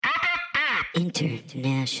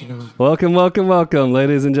International. Welcome,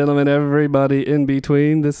 ladies and gentlemen, everybody in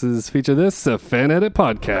between. This is Feature This, a fan edit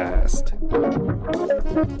podcast.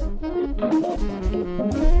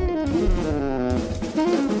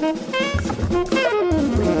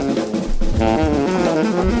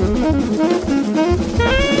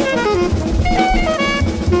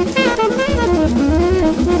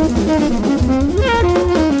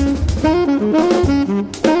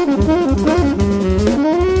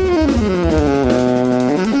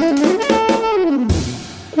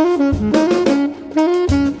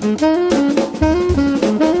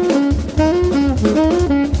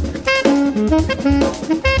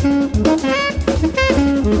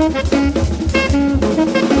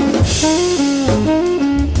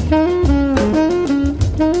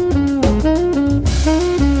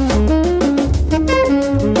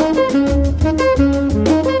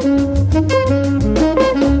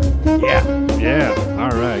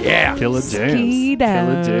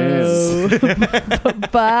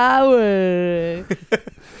 Power.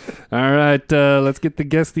 All right, let's get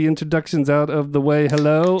the introductions out of the way.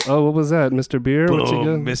 Hello. Oh, what was that, Mr. Beer? Boom. What you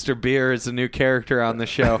got? Mr. Beer is a new character on the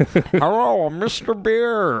show. Hello, I'm Mr.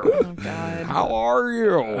 Beer. Oh, God. How are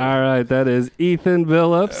you? All right, that is Ethan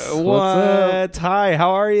Billips. What? What's up? Hi,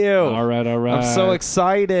 how are you? All right. I'm so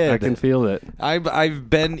excited. I can feel it. I've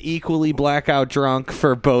been equally blackout drunk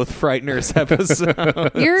for both Frighteners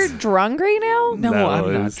episodes. You're drunk right now? No,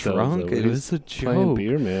 I'm not still drunk. It was a playing joke.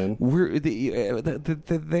 beer, man.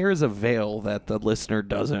 There's a veil that the listener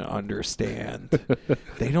doesn't understand.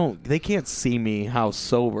 They can't see me how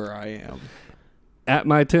sober I am. At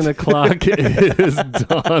my 10 o'clock is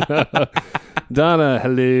Donna. Donna,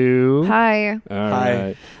 hello. Hi. All Hi.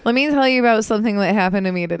 right. Let me tell you about something that happened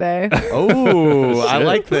to me today. Oh, I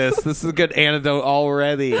like this. This is a good antidote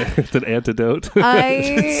already. It's an antidote.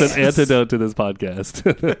 It's an antidote to this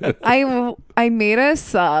podcast. I made a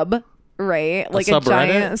sub, right? Like a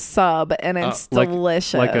giant sub, and it's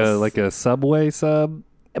delicious. Like a Subway sub?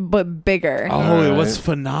 But bigger. Oh, it was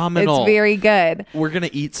phenomenal. It's very good. We're going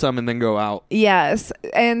to eat some and then go out. Yes.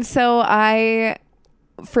 And so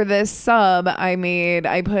for this sub,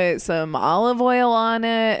 I put some olive oil on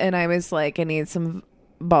it, and I was like, I need some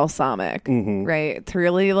balsamic, right? To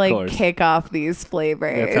really kick off these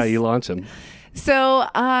flavors. That's how you launch them. So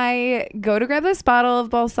I go to grab this bottle of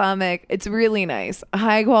balsamic. It's really nice,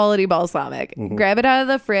 high quality balsamic. Grab it out of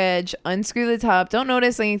the fridge, unscrew the top. Don't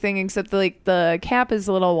notice anything except the cap is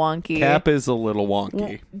a little wonky.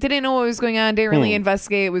 Didn't know what was going on. Didn't really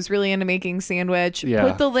investigate. Was really into making sandwich. Yeah.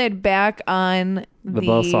 Put the lid back on The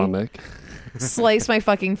balsamic. Slice my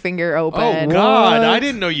fucking finger open. Oh, God. I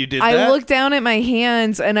didn't know you did that. I look down at my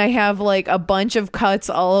hands and I have like a bunch of cuts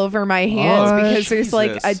all over my hands because there's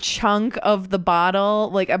like a chunk of the bottle,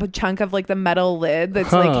 like a chunk of like the metal lid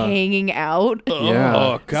that's like hanging out. Yeah.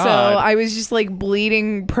 Oh, God. So I was just like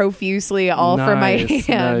bleeding profusely all from my hands.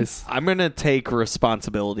 Nice. I'm going to take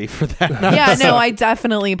responsibility for that. Yeah, no, I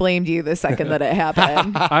definitely blamed you the second that it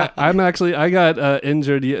happened. I got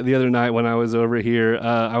injured the other night when I was over here.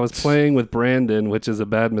 I was playing with Brandon, which is a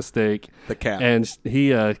bad mistake. The cat. And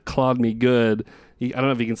he clawed me good. I don't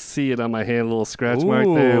know if you can see it on my hand, a little scratch mark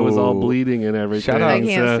there. It was all bleeding and everything. Shut up. I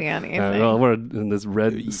can't see anything. Well, we're in this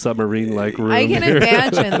red submarine-like room. I can here.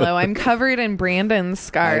 imagine, though. I'm covered in Brandon's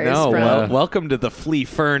scars. I know. From Welcome to the flea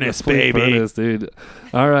furnace, The flea baby. furnace, dude.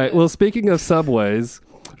 All right. Well, speaking of subways,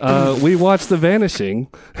 we watched The Vanishing.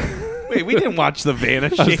 Wait, we didn't watch The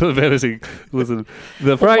Vanishing. The Vanishing. Listen,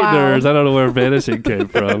 The Frighteners. I don't know where Vanishing came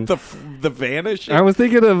from. The Vanishing? I was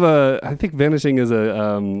thinking of I think Vanishing is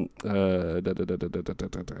a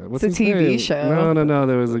what's It's a his TV name? show. No.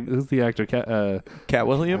 Who's the actor? Cat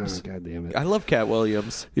Williams? Oh, God damn it! I love Cat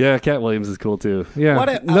Williams. Yeah, Cat Williams is cool too. Yeah,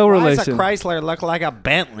 Why relation. does a Chrysler look like a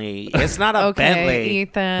Bentley? It's not a Okay, Bentley.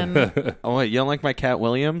 Ethan. Oh, wait, you don't like my Cat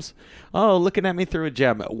Williams? Oh, looking at me through a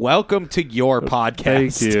gem. Welcome to your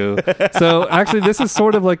podcast. Thank you. So actually, this is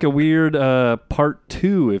sort of like a weird part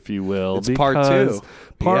 2, if you will. It's part 2.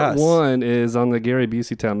 Part Yes. 1 is on the Gary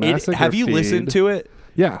Buseytown Massacre. Have you feed. listened to it?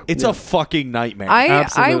 Yeah. It's a fucking nightmare. I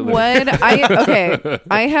Absolutely.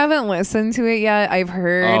 I haven't listened to it yet. I've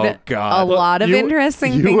heard Oh, God. a lot of You-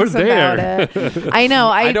 interesting you things were there. about it. I know.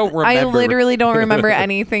 I don't I remember. literally don't remember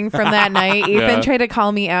anything from that night. Ethan tried to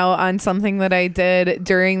call me out on something that I did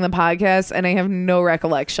during the podcast, and I have no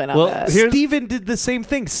recollection of it. Steven did the same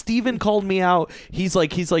thing. Steven called me out. He's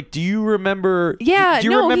like, do you remember? Yeah, do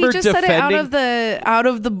you no, remember he just said it defending? out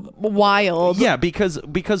of the wild. Yeah, because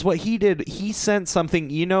what he did, he sent something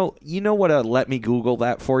something. You know what a let me Google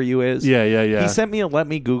that for you is? Yeah. He sent me a let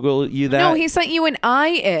me Google you that. No, he sent you an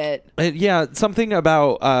yeah, something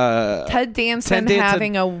about Ted Danson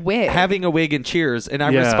having a wig. Having a wig in Cheers. And I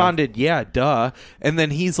responded, yeah, duh. And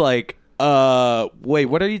then he's like, wait,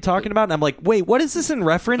 what are you talking about? And I'm like, wait, what is this in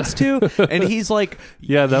reference to? And he's like,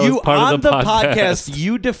 yeah, that was part on of the podcast.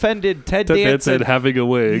 You defended Ted Danson having a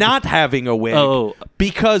wig, not having a wig. Oh,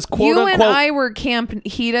 because quote you unquote, and I were camp.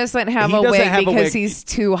 He doesn't have a wig because he's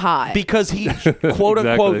too hot. Because he quote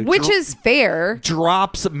unquote, which is fair,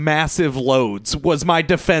 drops massive loads. Was my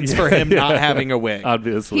defense for him not having a wig.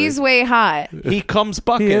 Obviously, he's way hot. He comes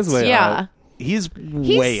buckets. He is way hot. He's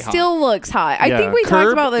he way hot. still looks hot. I think we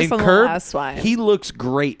talked about this on the last one. He looks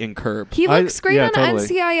great in Curb. He looks great on totally.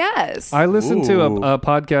 NCIS. I listened to a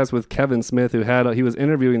podcast with Kevin Smith he was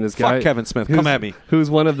interviewing this guy. Fuck Kevin Smith. Come at me.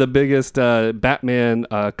 Who's one of the biggest Batman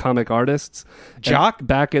comic artists. Jock?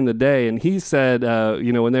 Back in the day. And he said,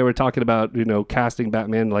 when they were talking about, casting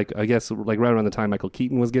Batman, like I guess like right around the time Michael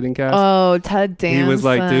Keaton was getting cast. Oh, Ted Danson. He was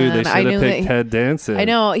like, dude, they should have picked Ted Danson. I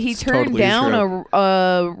know. He turned totally down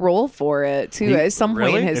a role for it. Too, at some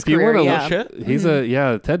point in his if you career. want to Yeah. look, he's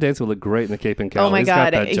Ted Danson would look great in the cape and cowl. Oh my He's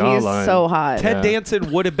god, got that jawline. he's so hot. Ted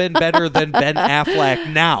Danson would have been better than Ben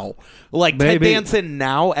Affleck now. Like Maybe. Ted Danson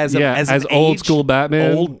now as as old school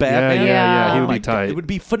Batman. Old Batman. Yeah, he Oh would my be God, tight. it would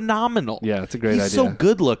be phenomenal. Yeah, it's a great He's idea. so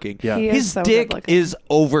good looking. Yeah. He is His so dick good-looking. is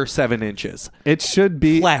over 7 inches. It should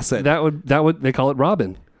be Flaccid. That would they call it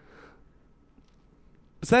Robin.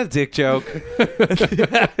 Is that a dick joke?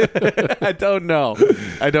 I don't know.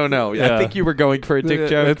 Yeah. I think you were going for a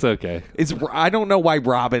dick joke. It's okay. I don't know why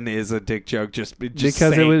Robin is a dick joke. Just Because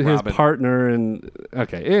saying it was Robin. his partner and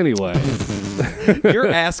okay. Anyway, You're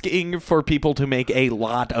asking for people to make a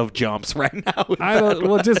lot of jumps right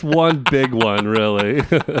now. just one big one, really.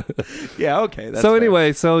 Yeah, okay. That's So fair.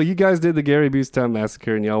 anyway, you guys did the Gary Busetown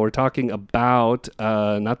Massacre, and y'all were talking about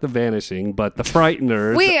not the Vanishing, but the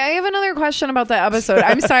Frighteners. Wait, I have another question about that episode.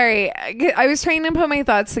 I'm sorry. I was trying to put my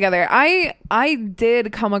thoughts together. I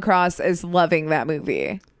did come across as loving that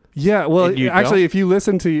movie. Yeah, well, And you actually, don't? if you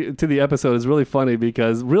listen to the episode, it's really funny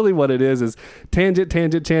because really what it is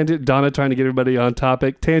tangent, Donna trying to get everybody on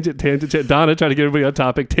topic, tangent, Donna trying to get everybody on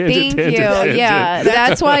topic, tangent, Thank you. tangent. Yeah,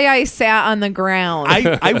 that's why I sat on the ground.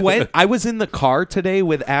 I was in the car today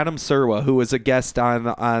with Adam Serwa, who was a guest on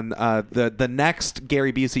the next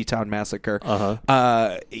Gary Buseytown Massacre. Uh-huh.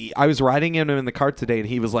 I was riding him in the car today, and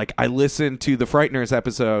he was like, "I listened to the Frighteners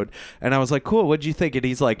episode," and I was like, "Cool, what'd you think?" And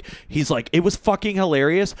he's like, "It was fucking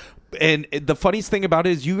hilarious." And the funniest thing about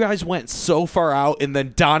it is you guys went so far out, and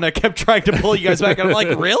then Donna kept trying to pull you guys back. And I'm like,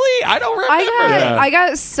 really? I don't remember. I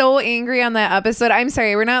got so angry on that episode. I'm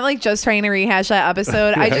sorry. We're not like just trying to rehash that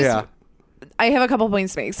episode. I have a couple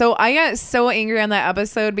points to make. So I got so angry on that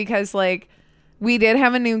episode because like we did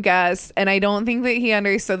have a new guest, and I don't think that he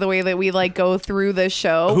understood the way that we like go through the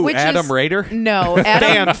show. Who, which Adam is, Raider? No,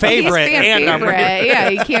 Adam, Fan favorite. He's fan Adam favorite. Raider. Yeah,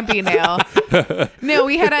 he can't be now. No,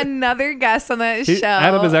 we had another guest on that show.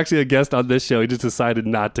 Adam is actually a guest on this show. He just decided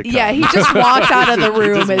not to come. Yeah, he just walked out of the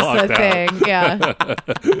room just is the walked thing.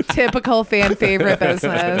 Yeah. Typical fan favorite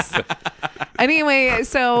business. Anyway,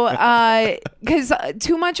 so because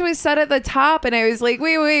too much was said at the top, and I was like,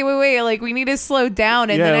 wait, like we need to slow down,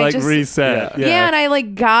 and then I like just reset. yeah, and I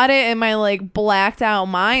like got it in my like blacked out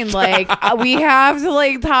mind, like we have to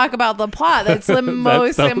like talk about the plot. That's the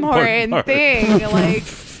most the important part. thing. Like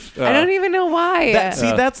I don't even know why.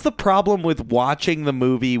 That's the problem with watching the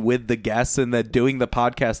movie with the guests and then doing the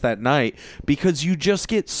podcast that night, because you just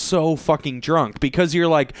get so fucking drunk because you're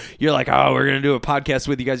like, oh, we're gonna do a podcast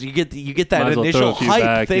with you guys. You get that Might as well initial throw a few hype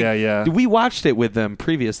back. thing. Yeah. We watched it with them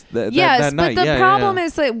Yes, that night. but the Yeah, problem yeah.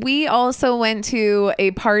 is that we also went to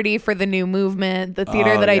a party for the new movement, the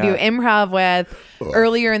theater Oh, that I do yeah. improv with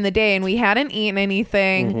earlier in the day, and we hadn't eaten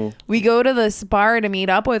anything. Mm-hmm. We go to this bar to meet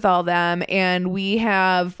up with all them, and we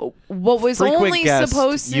have what was Frequent only guest,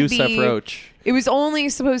 supposed to Yusef be Roach. It was only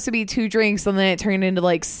supposed to be 2 drinks, and then it turned into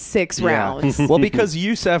like 6 rounds. Well, because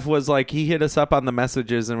Yusef was like, he hit us up on the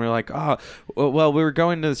messages, and we're like, oh, well, we were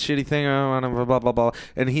going to this shitty thing, blah blah blah blah,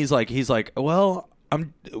 and he's like, well,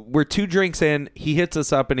 we're 2 drinks in. He hits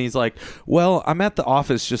us up and he's like, well, I'm at the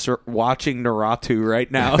office just watching Naruto right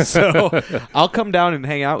now, so I'll come down and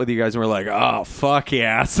hang out with you guys. And we're like, oh fuck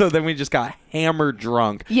yeah. So then we just got hammered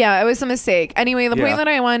drunk. Yeah, it was a mistake. Anyway, the point that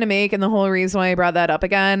I wanted to make, and the whole reason why I brought that up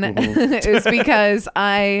again, is because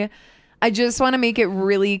I just want to make it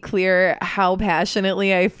really clear how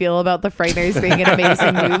passionately I feel about The Frighteners being an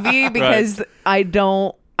amazing movie, because I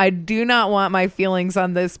do not want my feelings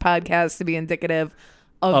on this podcast to be indicative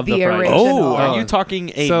of the Frighteners. original. Oh, are you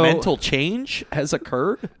talking a So- mental change has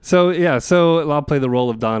occurred? So I'll play the role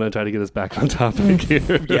of Donna and try to get us back on topic here.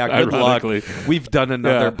 Yeah, good luck. ironically. We've done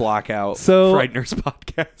another Yeah. blackout So- Frighteners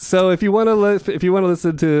podcast. So if you want to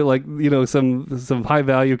listen to like some high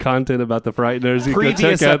value content about the Frighteners, you can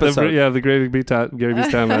Previous check out episode. the Gary V's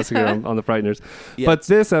Town Massacre on the Frighteners. Yeah. But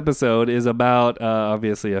this episode is about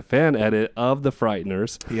obviously a fan edit of the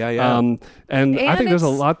Frighteners. Yeah. And I think there's a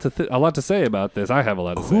it's- lot to say about this. I have a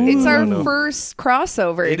lot to say. It's I our don't know. first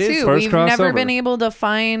crossover It is too. first We've never crossover. been able to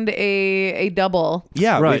find a double.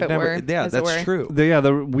 Yeah, Right. we've never, As it yeah, that's were. true.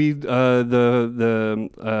 We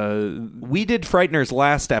did Frighteners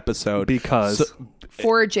last episode Because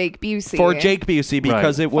For Jake Busey. for Jake Busey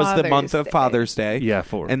because Right. it was the month of Father's Day. Father's Day. Yeah,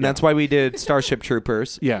 and that's why we did Starship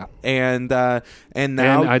Troopers. Yeah. and now and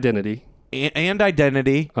Identity. and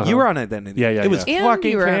Identity. Uh-huh. You were on Identity. Yeah, It was yeah. And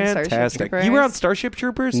fucking you were on Starship fantastic. Troopers. You were on Starship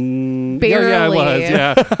Troopers. Yeah, I was. Barely.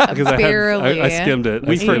 Yeah, because Barely. I skimmed it.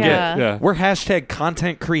 We I skimmed forget. it. Yeah. We're hashtag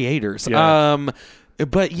content creators. Yeah.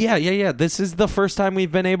 But yeah. This is the first time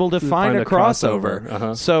we've been able to find a crossover.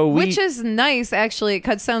 Uh-huh. So Which is nice, actually. It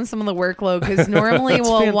cuts down some of the workload because normally That's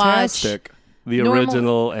we'll fantastic. The Normal-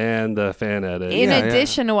 original and the fan edit. watch in Yeah,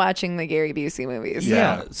 addition to watching the Gary Busey movies.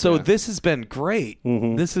 Yeah. So Yeah. this has been great.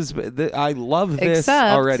 Mhm. This is I love this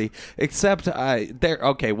Except- already. Except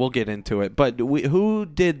okay, we'll get into it. But who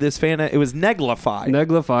did this fan? It was Neglify.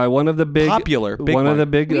 Neglify, one of the big Popular, big one one. of the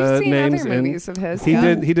big We've seen names. other movies of his. He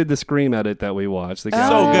yeah. did the Scream edit that we watched. The So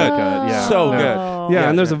Gallagher good. cut. Yeah, So yeah. good. Yeah,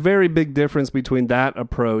 and there's yeah. a very big difference between that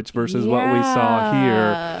approach versus what we saw here.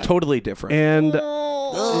 Yeah. Totally different. And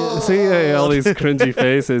see all these cringy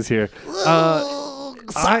faces here.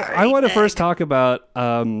 I want to first talk about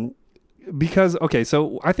because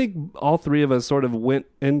so I think all three of us sort of went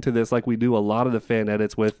into this like we do a lot of the fan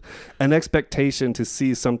edits with an expectation to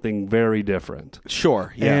see something very different.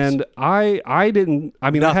 Sure. Yes. And I didn't.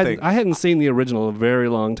 I mean, Nothing. I hadn't seen the original in a very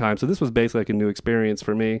long time, so this was basically like a new experience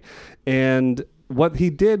for me. And what he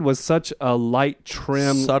did was such a light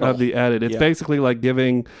trim Subtle. of the edit. It's Yeah. basically like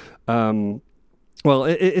giving.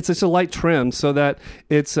 It's just a light trim so that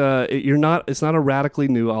it's it's not a radically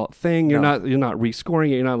new thing. You're not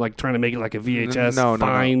rescoring it. You're not like trying to make it like a VHS No.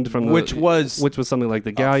 find from which was something like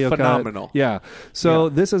the Gallo cut. phenomenal. Yeah. So Yeah.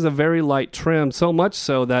 this is a very light trim, so much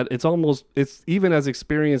so that it's even as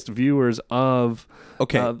experienced viewers of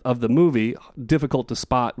the movie, difficult to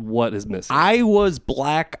spot what is missing. I was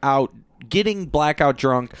getting blackout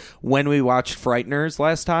drunk when we watched Frighteners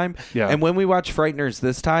last time. Yeah. And when we watched Frighteners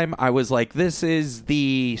this time, I was like, this is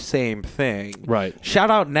the same thing. Right.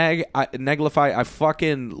 Shout out Neglify. I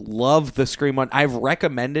fucking love the Scream one. I've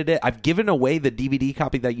recommended it. I've given away the DVD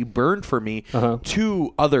copy that you burned for me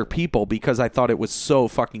to other people because I thought it was so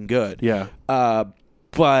fucking good. Yeah.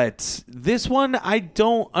 But this one, I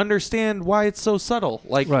don't understand why it's so subtle.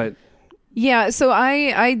 Like, Right. Yeah, so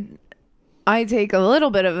I take a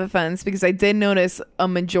little bit of offense because I did notice a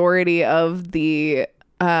majority of the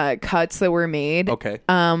cuts that were made. Okay.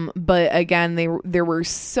 But again, there were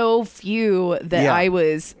so few that Yeah. I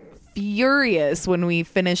was furious when we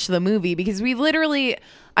finished the movie because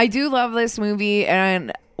I do love this movie,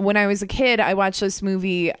 and when I was a kid, I watched this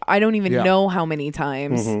movie I don't even know how many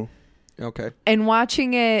times. Okay. And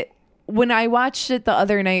watching it, when I watched it the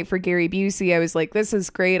other night for Gary Busey, I was like, this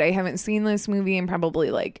is great. I haven't seen this movie in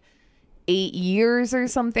probably like 8 years or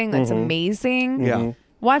something. That's amazing. Yeah.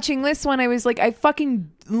 Watching this one, I was like, I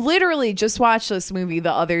fucking literally just watched this movie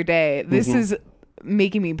the other day. This is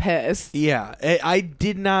making me pissed. Yeah, I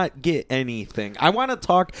did not get anything. I want to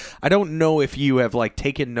talk. I don't know if you have like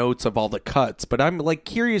taken notes of all the cuts, but I'm like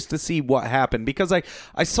curious to see what happened because I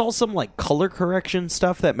saw some like color correction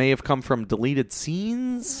stuff that may have come from deleted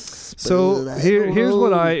scenes. So here's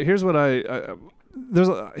what I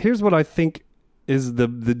think is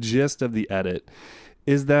the gist of the edit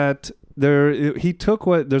is that he took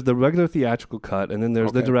there's the regular theatrical cut and then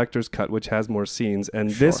there's the director's cut, which has more scenes,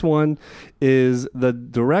 and this one is the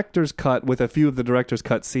director's cut with a few of the director's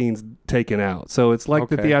cut scenes taken out. So it's like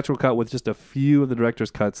the theatrical cut with just a few of the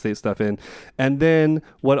director's cuts stuff in, and then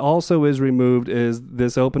what also is removed is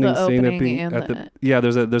this opening scene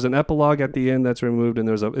there's an epilogue at the end that's removed, and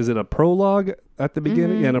is it a prologue at the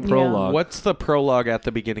beginning? Yeah, and a prologue. What's the prologue at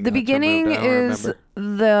the beginning? The beginning removed? I don't is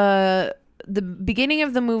remember. the beginning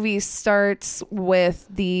of the movie starts with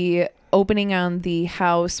the opening on the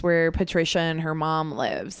house where Patricia and her mom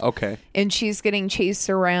lives. Okay. And she's getting chased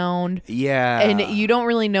around. Yeah. And you don't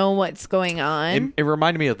really know what's going on. It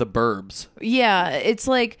reminded me of The Burbs. Yeah, it's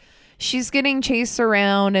like she's getting chased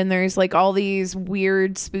around and there's like all these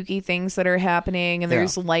weird spooky things that are happening and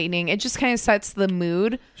there's lightning. It just kind of sets the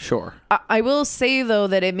mood. Sure. I will say though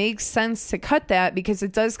that it makes sense to cut that because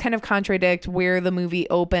it does kind of contradict where the movie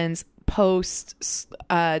opens post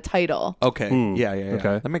title. Okay. Yeah.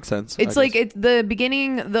 Okay. That makes sense. It's like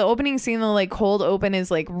the opening scene, the like cold open is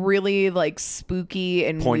like really like spooky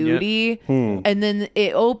and moody, and then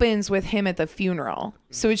it opens with him at the funeral.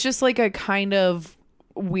 So it's just like a kind of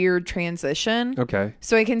weird transition. Okay.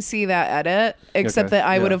 So I can see that edit, except that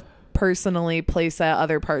I would have personally placed that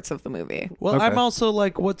other parts of the movie. Well, I'm also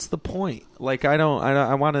like, what's the point? Like, I don't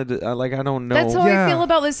know. That's how I feel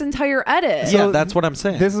about this entire edit. So that's what I'm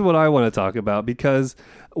saying. This is what I want to talk about because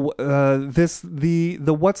the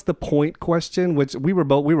what's the point question, which we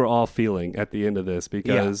were all feeling at the end of this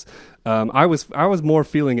because I was more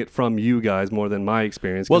feeling it from you guys more than my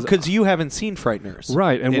experience. Well, because you haven't seen Frighteners,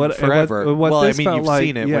 right? And forever. You've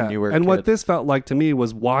seen it when you were a kid. What this felt like to me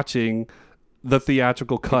was watching the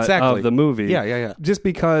theatrical cut of the movie. Yeah. Just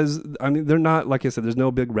because, I mean, they're not, like I said, there's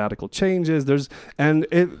no big radical changes. To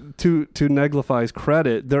Neglify's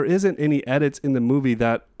credit, there isn't any edits in the movie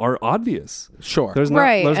that are obvious. Sure. There's not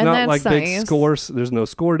like big scores. There's no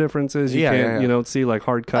score differences. You don't see like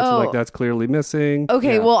hard cuts like that's clearly missing.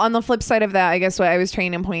 Okay, well, on the flip side of that, I guess what I was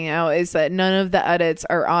trying to point out is that none of the edits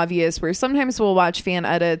are obvious, where sometimes we'll watch fan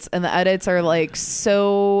edits and the edits are like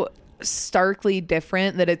so starkly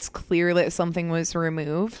different that it's clear that something was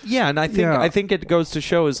removed. Yeah, and I think it goes to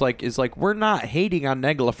show is like we're not hating on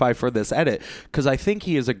Neglify for this edit because I think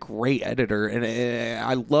he is a great editor and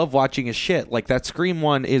I love watching his shit. Like that Scream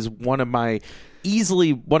one is easily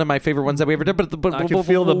one of my favorite ones that we ever did. But I can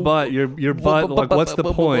feel the butt. Your butt. Like, what's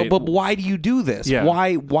the point? But why do you do this? Yeah.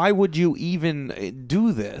 Why would you even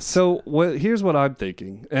do this? So here's what I'm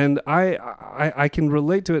thinking, and I can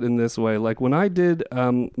relate to it in this way. Like when I did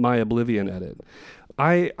my Oblivion edit,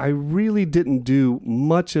 I really didn't do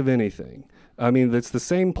much of anything. I mean, it's the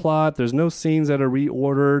same plot. There's no scenes that are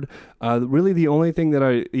reordered. Really, the only thing that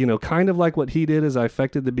I, kind of like what he did is I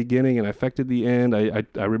affected the beginning and I affected the end.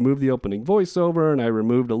 I removed the opening voiceover and I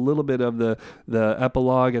removed a little bit of the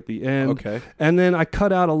epilogue at the end. Okay. And then I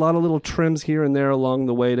cut out a lot of little trims here and there along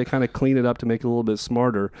the way to kind of clean it up to make it a little bit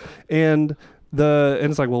smarter. And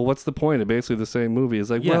it's like, well, what's the point? It's basically the same movie.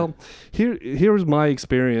 It's like, well, here's my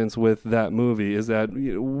experience with that movie is that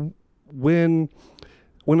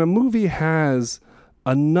when a movie has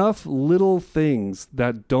enough little things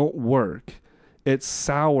that don't work, it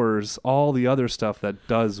sours all the other stuff that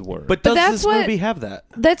does work. But does this movie have that?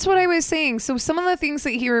 That's what I was saying. So some of the things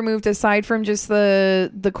that he removed, aside from just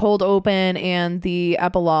the cold open and the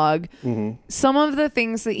epilogue, some of the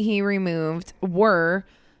things that he removed were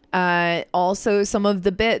also some of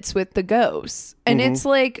the bits with the ghosts. And it's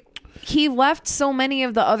like, he left so many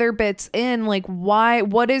of the other bits in. Like, why?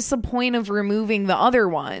 What is the point of removing the other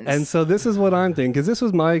ones? And so this is what I'm thinking, because this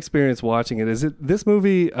was my experience watching it. This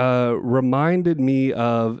movie reminded me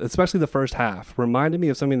of, especially the first half, reminded me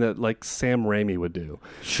of something that like Sam Raimi would do.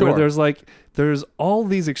 Sure. Where there's all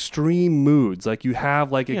these extreme moods. Like you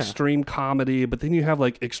have like extreme comedy, but then you have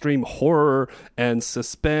like extreme horror and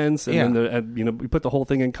suspense, and then we put the whole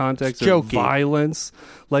thing in context. There's violence.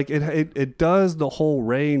 Like it does the whole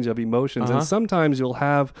range of emotions, and sometimes you'll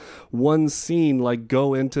have one scene like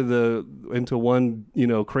go into one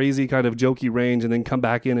crazy kind of jokey range, and then come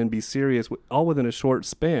back in and be serious, all within a short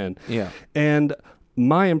span. Yeah, and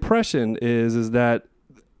my impression is that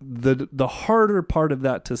the harder part of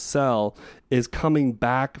that to sell is coming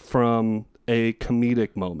back from a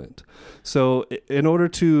comedic moment. So in order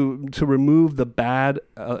to remove the bad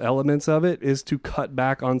elements of it is to cut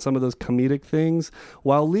back on some of those comedic things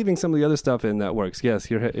while leaving some of the other stuff in that works. Yes,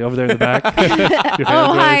 you're over there in the back.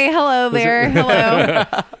 Hi. Hello there. Hello.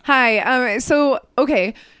 Hi.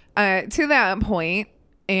 To that point,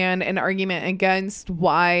 and an argument against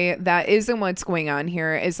why that isn't what's going on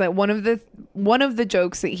here is that one of the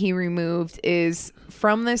jokes that he removed is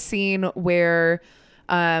from the scene where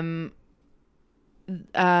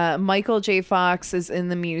Michael J. Fox is in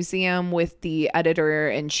the museum with the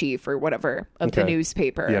editor-in-chief or whatever of the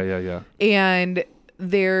newspaper. Yeah. And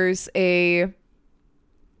there's the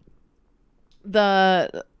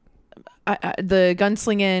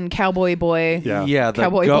gunslinging cowboy boy. Yeah,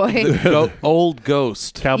 cowboy boy. Old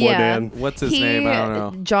ghost. Cowboy Dan. What's his name? I don't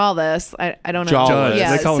know. Jawless. I don't know. Judge.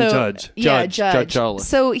 Yeah, they call him Judge. Yeah, Judge. Jawless.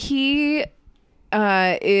 So he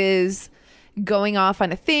is going off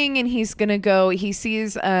on a thing, and he's gonna go. He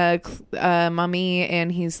sees Mummy,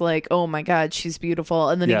 and he's like, "Oh my God, she's beautiful,"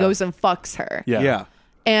 and then he goes and fucks her. Yeah.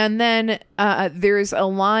 And then there's a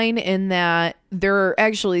line in that. There are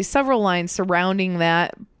actually several lines surrounding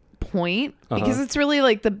that point because it's really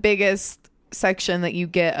like the biggest section that you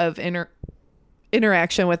get of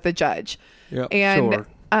interaction with the judge. Yep. And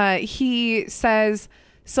he says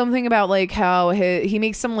something about like how he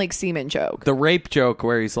makes some like semen joke. The rape joke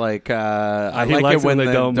where he's like, I he like it when they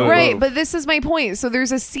don't move. Right, but this is my point. So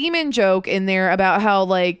there's a semen joke in there about how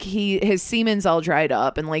like his semen's all dried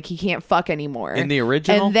up and like he can't fuck anymore. In the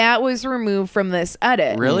original? And that was removed from this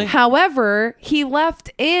edit. Really? However, he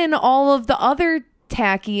left in all of the other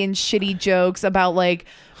tacky and shitty jokes about like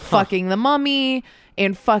fucking the mummy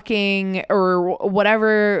and fucking or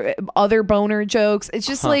whatever other boner jokes. It's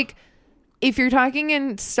just like, if you're talking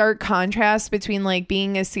in stark contrast between like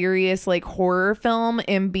being a serious like horror film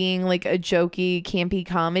and being like a jokey campy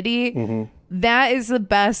comedy, that is the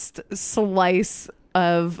best slice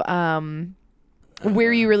of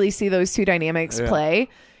where you really see those two dynamics play.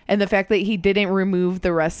 And the fact that he didn't remove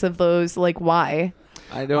the rest of those, like, why?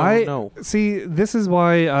 I don't know. See, this is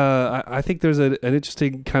why I think there's an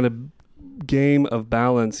interesting kind of game of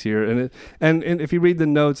balance here, and if you read the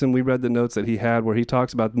notes, and we read the notes that he had where he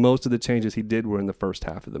talks about most of the changes he did were in the first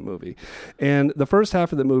half of the movie, and the first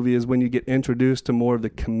half of the movie is when you get introduced to more of the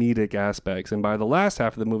comedic aspects, and by the last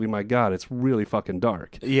half of the movie, my God, it's really fucking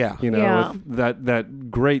dark. With that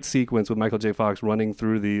great sequence with Michael J. Fox running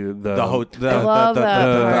through the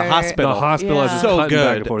hospital as so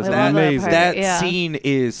good. It's amazing. That scene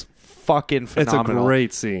is fucking phenomenal. It's a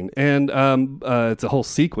great scene, and it's a whole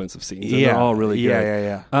sequence of scenes. And they're all really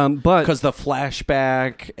good. But because the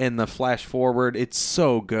flashback and the flash forward, it's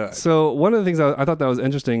so good. So one of the things I thought that was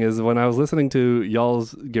interesting is when I was listening to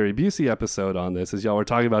y'all's Gary Busey episode on this, is y'all were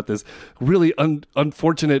talking about this really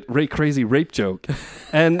unfortunate crazy rape joke,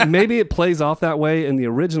 and maybe it plays off that way in the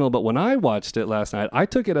original. But when I watched it last night, I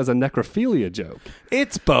took it as a necrophilia joke.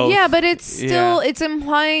 It's both. Yeah, but it's still it's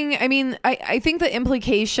implying. I mean, I think the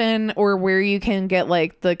implication, or where you can get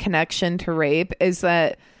like the connection to rape, is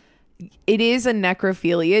that it is a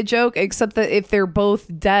necrophilia joke, except that if they're both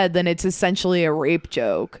dead, then it's essentially a rape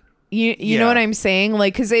joke. You know what I'm saying?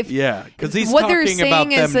 Like, because if he's what talking they're saying about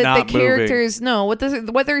is them that not the characters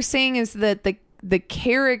what they're saying is that the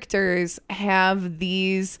characters have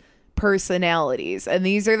these personalities, and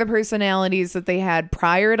these are the personalities that they had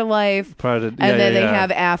prior to life, and then they have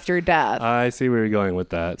after death. I see where you're going with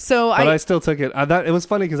that. So but I still took it. It was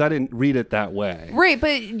funny because I didn't read it that way. Right,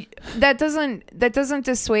 but that doesn't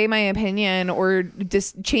dissuade my opinion or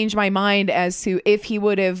just change my mind as to if he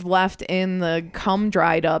would have left in the cum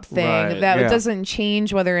dried up thing. Right, that doesn't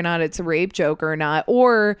change whether or not it's a rape joke or not,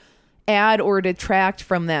 or add or detract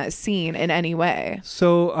from that scene in any way.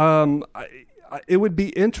 So it would be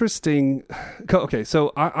interesting. Okay,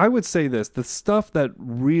 so I would say this. The stuff that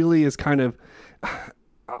really is kind of,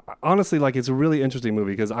 honestly, like, it's a really interesting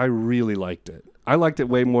movie because I really liked it. I liked it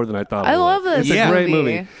way more than I thought I would. Love this It's a great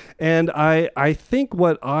movie. And I think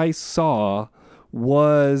what I saw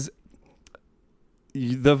was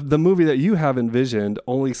the movie that you have envisioned,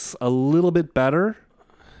 only a little bit better.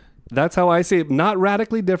 That's how I see it. Not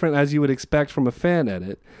radically different as you would expect from a fan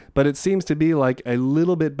edit, but it seems to be like a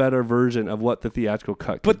little bit better version of what the theatrical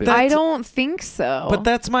cut could be. I don't think so. But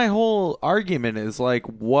that's my whole argument, is like,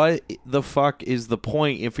 what the fuck is the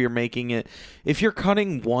point if you're making it, if you're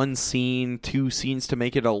cutting one scene, two scenes to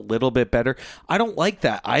make it a little bit better? I don't like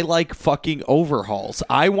that. I like fucking overhauls.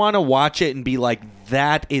 I want to watch it and be like,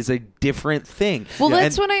 that is a different thing. Well,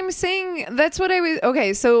 that's what I'm saying. That's what I was.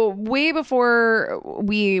 Okay, so way before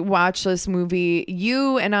we watched this movie,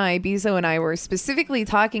 you and I, Beezo and I, were specifically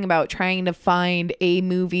talking about trying to find a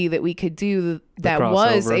movie that we could do that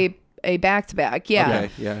was a back-to-back. Yeah.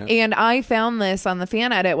 Okay, yeah. And I found this on the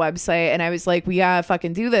Fan Edit website, and I was like, we gotta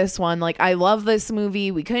fucking do this one. Like, I love this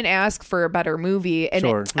movie. We couldn't ask for a better movie.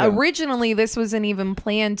 And originally, this wasn't even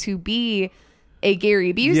planned to be a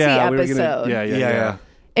Gary Busey episode. Yeah.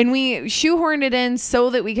 And we shoehorned it in so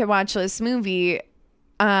that we could watch this movie.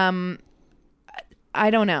 I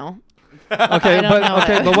don't know.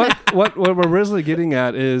 But what we're originally getting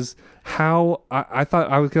at is how I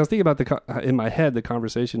was thinking about in my head the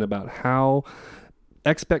conversation about how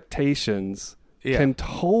expectations can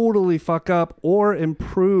totally fuck up or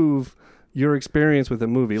improve your experience with a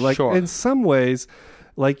movie. Like, in some ways,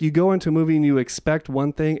 like, you go into a movie and you expect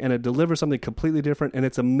one thing and it delivers something completely different, and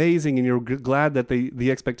it's amazing, and you're glad that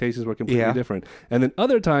the expectations were completely different. And then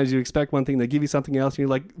other times you expect one thing, they give you something else, and you're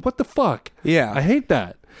like, what the fuck? Yeah. I hate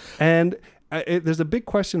that. And there's a big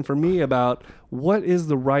question for me about what is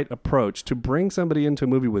the right approach to bring somebody into a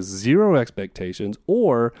movie with zero expectations,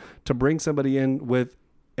 or to bring somebody in with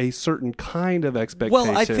a certain kind of expectation.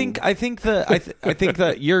 Well, I think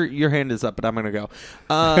that your hand is up, but I'm gonna go.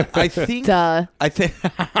 I think Duh. I think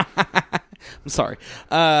I'm sorry.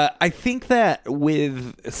 I think that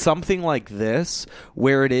with something like this,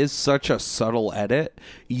 where it is such a subtle edit,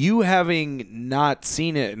 you having not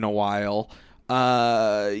seen it in a while,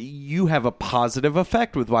 you have a positive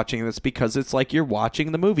effect with watching this because it's like you're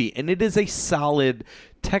watching the movie, and it is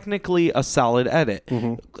technically a solid edit.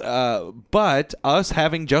 But us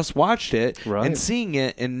having just watched it and seeing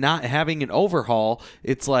it and not having an overhaul,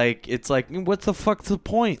 it's like what the fuck's the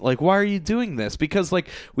point? Like, why are you doing this? Because like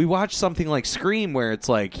we watched something like Scream where it's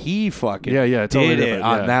like he fucking totally did it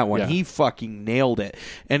on that one. Yeah. He fucking nailed it.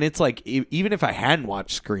 And it's like even if I hadn't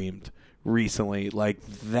watched Scream recently, like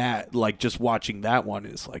that, like just watching that one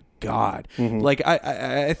is like God. Like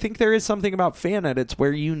I think there is something about fan edits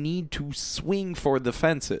where you need to swing for the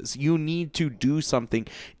fences. You need to do something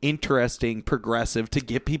interesting, progressive to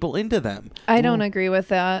get people into them. I don't agree with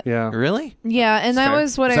that. Yeah. Really? Yeah, and that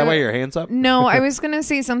was what Is that why your hands up? No, I was gonna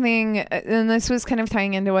say something, and this was kind of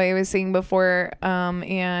tying into what I was saying before,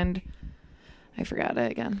 and I forgot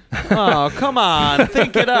it again. Oh, come on.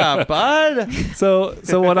 Think it up, bud. So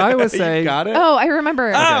what I was saying... You got it? Oh, I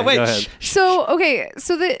remember. Oh, wait. So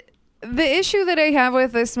the issue that I have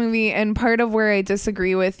with this movie, and part of where I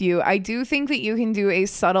disagree with you, I do think that you can do a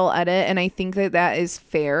subtle edit, and I think that is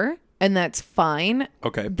fair, and that's fine.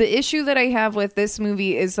 Okay. The issue that I have with this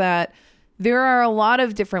movie is that there are a lot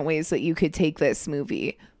of different ways that you could take this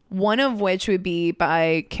movie. One of which would be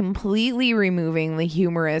by completely removing the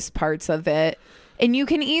humorous parts of it. And you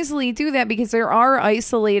can easily do that because there are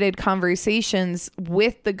isolated conversations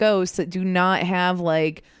with the ghosts that do not have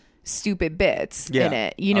like stupid bits in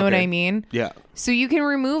it. You know what I mean? Yeah. So you can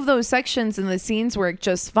remove those sections and the scenes work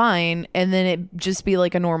just fine, and then it just be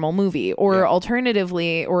like a normal movie, or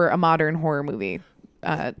alternatively, or a modern horror movie,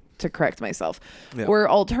 to correct myself. Yeah. Or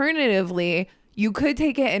alternatively, you could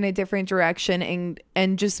take it in a different direction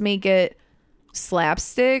and just make it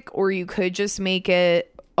slapstick, or you could just make it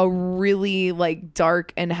a really like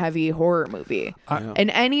dark and heavy horror movie. And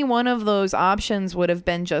any one of those options would have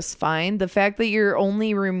been just fine. The fact that you're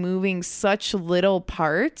only removing such little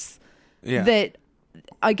parts that,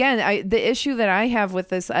 again, the issue that I have with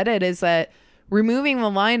this edit is that removing the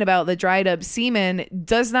line about the dried up semen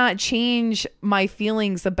does not change my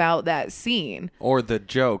feelings about that scene. Or the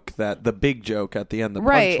joke, the big joke at the end. The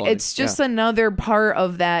right. punchline. It's just another part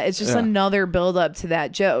of that. It's just another build up to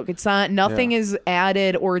that joke. It's not, nothing is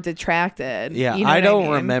added or detracted. Yeah. You know I don't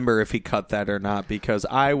mean? remember if he cut that or not because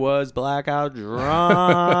I was blackout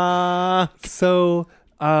drunk. So,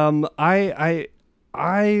 I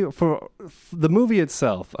for the movie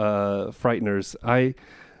itself, Frighteners,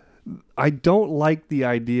 I don't like the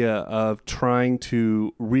idea of trying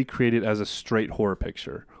to recreate it as a straight horror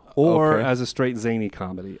picture or as a straight zany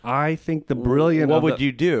comedy. I think the brilliance... What would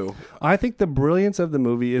you do? I think the brilliance of the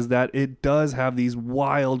movie is that it does have these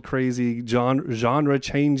wild, crazy,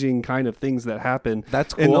 genre-changing kind of things that happen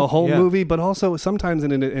in the whole movie, but also sometimes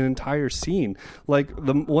in an entire scene. Like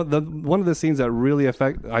one of the scenes that really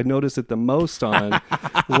I noticed it the most on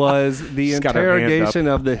was the interrogation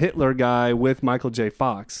of the Hitler guy with Michael J.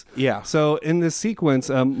 Fox. Yeah. So in this sequence,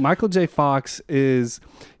 Michael J. Fox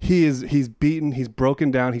he's beaten, he's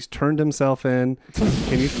broken down, he's turned himself in.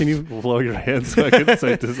 Can you blow your hands so I can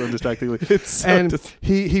say this undistractingly?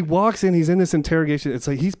 He walks in, he's in this interrogation. It's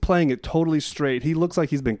like he's playing it totally straight. He looks like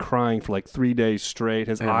he's been crying for like 3 days straight.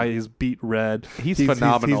 His eye is beat red. He's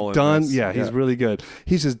phenomenal. He's done. Yeah, he's really good.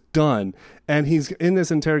 He's just done. And he's in this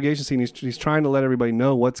interrogation scene. He's trying to let everybody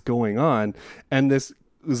know what's going on. And this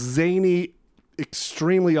zany,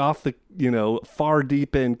 extremely off the far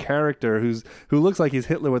deep end character who looks like he's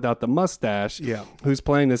Hitler without the mustache, who's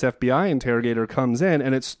playing this FBI interrogator, comes in,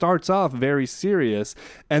 and it starts off very serious,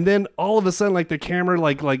 and then all of a sudden like the camera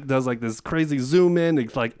like does like this crazy zoom in,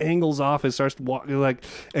 it like angles off, it starts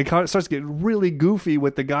it starts to get really goofy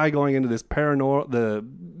with the guy going into this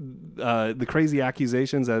the crazy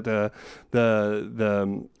accusations at of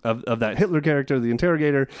that Hitler character, the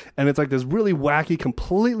interrogator, and it's like this really wacky,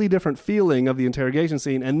 completely different feeling of the interrogation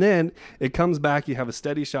scene, and then it comes back. You have a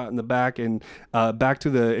steady shot in the back, and back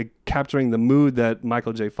to capturing the mood that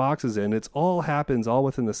Michael J. Fox is in. It's all happens all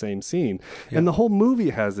within the same scene, and the whole movie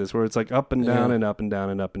has this where it's like up and down and up and down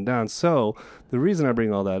and up and down. So the reason I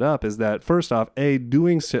bring all that up is that first off,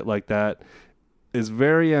 doing shit like that is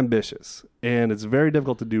very ambitious, and it's very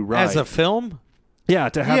difficult to do right. As a film? Yeah,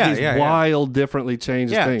 to have these wild, differently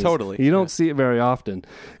changed things. Yeah, totally. You don't see it very often.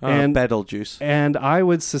 And Beetlejuice. And I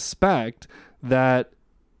would suspect that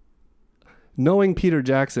knowing Peter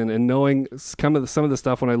Jackson and knowing some of the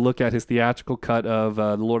stuff when I look at his theatrical cut of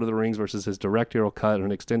The Lord of the Rings versus his directorial cut or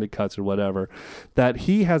an extended cuts or whatever, that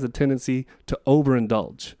he has a tendency to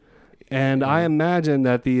overindulge. And I imagine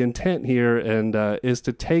that the intent here is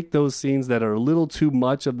to take those scenes that are a little too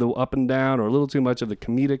much of the up and down or a little too much of the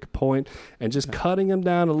comedic point and just cutting them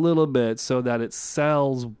down a little bit so that it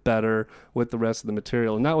sells better with the rest of the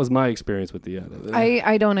material. And that was my experience with the edit.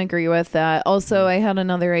 I don't agree with that. Also, I had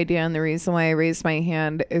another idea, and the reason why I raised my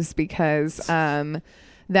hand is because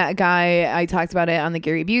that guy, I talked about it on the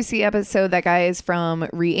Gary Busey episode, that guy is from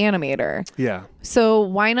Reanimator. Yeah. So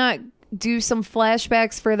why not do some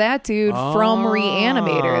flashbacks for that dude from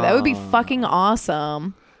Reanimator? That would be fucking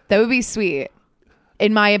awesome. That would be sweet,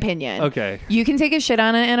 in my opinion. Okay. You can take a shit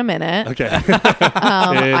on it in a minute. Okay.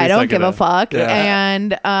 I don't give a fuck. Yeah.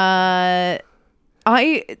 And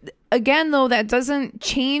again, though, that doesn't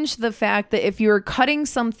change the fact that if you're cutting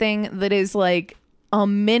something that is like a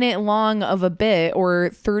minute long of a bit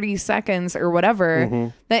or 30 seconds or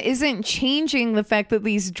whatever, that isn't changing the fact that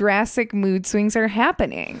these drastic mood swings are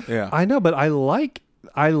happening. Yeah, I know, but I like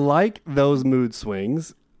those mood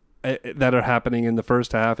swings that are happening in the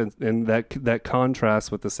first half and that contrasts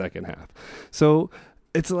with the second half. So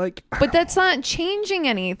it's like, but that's not changing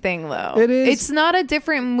anything, though. It is. It's not a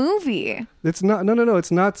different movie. It's not. No. It's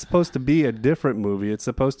not supposed to be a different movie. It's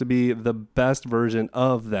supposed to be the best version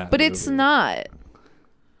of that. But movie. it's not.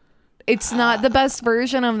 It's not the best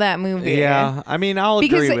version of that movie. Yeah, I mean, I'll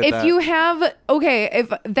agree with that. Because if you have,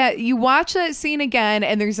 if that you watch that scene again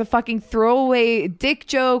and there's a fucking throwaway dick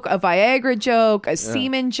joke, a Viagra joke, a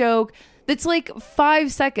semen joke, that's like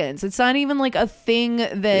 5 seconds. It's not even like a thing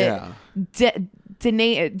that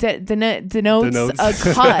denotes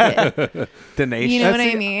a cut. Donation. You know what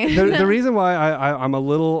I mean? The reason why I'm a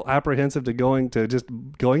little apprehensive to going,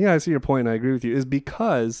 yeah, I see your point and I agree with you, is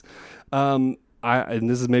because and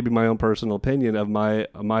this is maybe my own personal opinion of my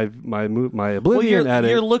Oblivion edit.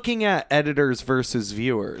 You're looking at editors versus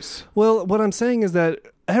viewers. Well, what I'm saying is that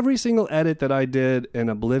every single edit that I did in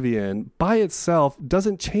Oblivion by itself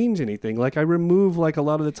doesn't change anything. Like I remove like a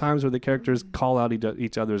lot of the times where the characters call out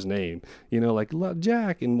each other's name, like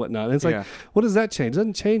Jack and whatnot. And it's like, what does that change? It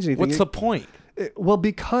doesn't change anything. What's the point? Well,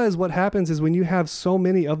 because what happens is when you have so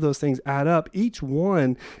many of those things add up, each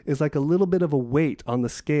one is like a little bit of a weight on the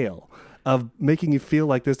scale of making you feel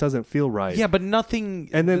like this doesn't feel right. Yeah, but nothing.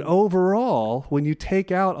 And then overall, when you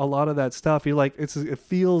take out a lot of that stuff, you're like, it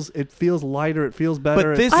feels lighter, it feels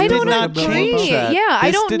better. But this I did don't not change that. Yeah,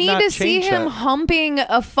 I This don't did need not to see change him that. humping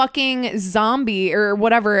a fucking zombie or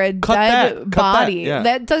whatever, a Cut dead that. Cut body.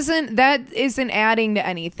 that, yeah. That isn't adding to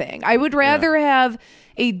anything. I would rather have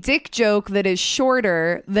a dick joke that is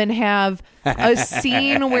shorter than have a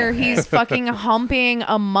scene where he's fucking humping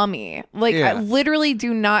a mummy. Like, I literally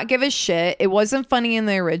do not give a shit. It wasn't funny in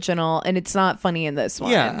the original, and it's not funny in this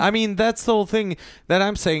one. Yeah, I mean, that's the whole thing that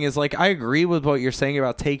I'm saying is, like, I agree with what you're saying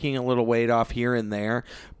about taking a little weight off here and there,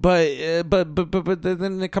 but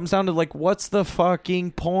then it comes down to, like, what's the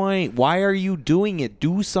fucking point? Why are you doing it?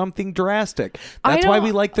 Do something drastic. That's why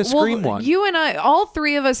we like the Scream one. You and I, all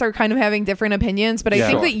three of us are kind of having different opinions, but I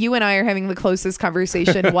think that you and I are having the closest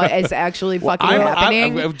conversation what is actually fucking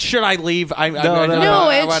happening. Should I leave? I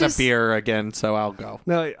want a beer again, so I'll go.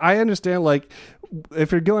 No, I understand. Like,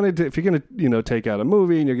 if you're going to take out a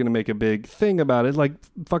movie and you're going to make a big thing about it, like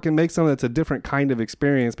fucking make something that's a different kind of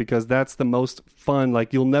experience, because that's the most fun.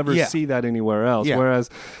 Like, you'll never see that anywhere else. Yeah. Whereas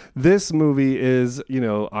this movie is,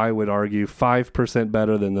 I would argue 5%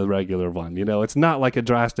 better than the regular one. It's not like a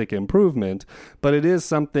drastic improvement, but it is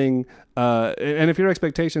something. And if your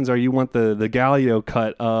expectations are you want the Gallio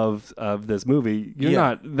cut of this movie,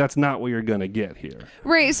 that's not what you're going to get here.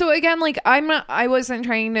 Right. So again, like I wasn't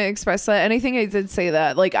trying to express that. And I think I did say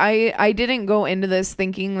that. Like I didn't go into this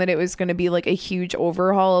thinking that it was going to be like a huge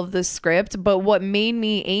overhaul of the script. But what made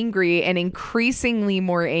me angry and increasingly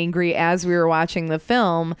more angry as we were watching the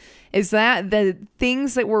film is that the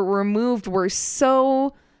things that were removed were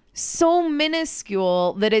so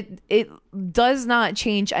minuscule that it does not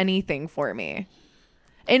change anything for me.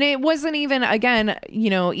 And it wasn't even, again,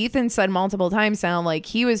 Ethan said multiple times now, like,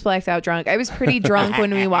 he was blacked out drunk. I was pretty drunk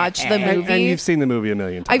when we watched the movie. And you've seen the movie a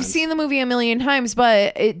million times. I've seen the movie a million times,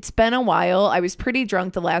 but it's been a while. I was pretty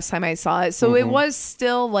drunk the last time I saw it. So it was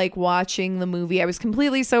still like watching the movie. I was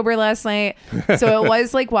completely sober last night. So it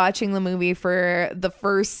was like watching the movie for the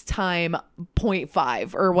first time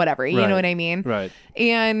 0.5 or whatever. You know what I mean? Right.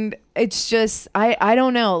 And it's just, I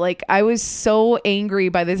don't know. Like, I was so angry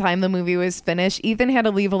by the time the movie was finished. Ethan had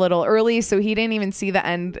to leave a little early, so he didn't even see the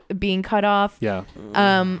end being cut off. Yeah.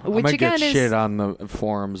 Which I again get is shit on the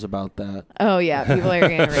forums about that. Oh yeah, people are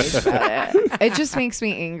gonna rage about it. It just makes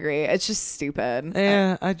me angry. It's just stupid.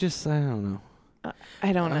 Yeah, I don't know.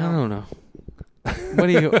 I don't know. What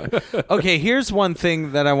do you? Okay, here's one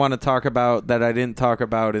thing that I want to talk about that I didn't talk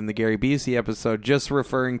about in the Gary Busey episode. Just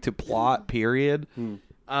referring to plot, period. Isn't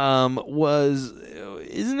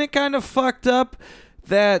it kind of fucked up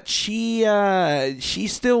that she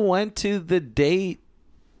still went to the date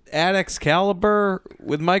at Excalibur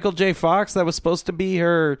with Michael J. Fox? That was supposed to be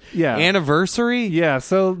her anniversary. Yeah,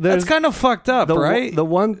 so that's kind of fucked up, right? The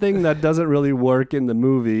one thing that doesn't really work in the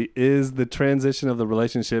movie is the transition of the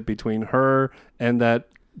relationship between her and that.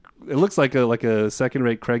 It looks like a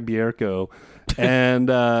second-rate Craig Bierko. And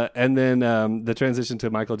then the transition to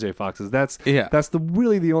Michael J. Fox's. That's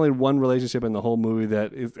the only one relationship in the whole movie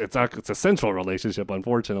that it's a central relationship,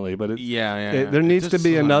 unfortunately. But there needs to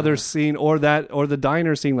be another scene, or the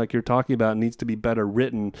diner scene like you're talking about needs to be better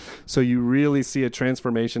written, so you really see a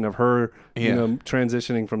transformation of her,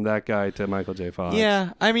 transitioning from that guy to Michael J. Fox.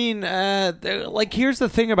 Yeah, I mean, here's the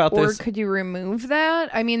thing about this. Or could you remove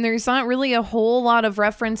that? I mean, there's not really a whole lot of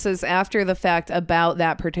references after the fact about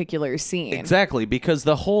that particular scene. Exactly, because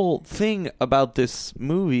the whole thing about this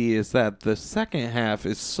movie is that the second half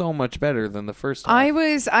is so much better than the first half.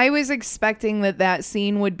 I was expecting that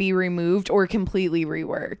scene would be removed or completely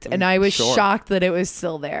reworked, and I was shocked that it was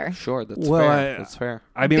still there. Sure, that's fair. That's fair.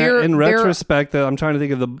 I mean, in retrospect, I'm trying to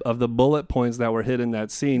think of the bullet points that were hit in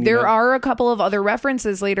that scene. There are a couple of other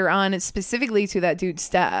references later on, specifically to that dude's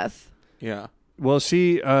death. Yeah. Well,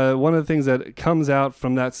 one of the things that comes out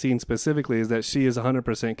from that scene specifically is that she is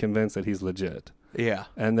 100% convinced that he's legit. Yeah.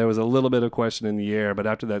 And there was a little bit of question in the air, but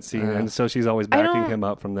after that scene, and so she's always backing him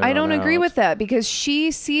up from there. I don't agree with that, because she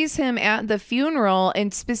sees him at the funeral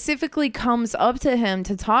and specifically comes up to him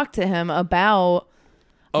to talk to him about,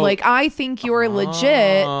 I think you're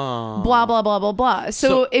legit, blah, blah, blah, blah, blah.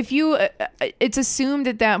 So if you, it's assumed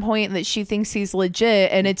at that point that she thinks he's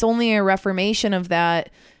legit, and it's only a reformation of that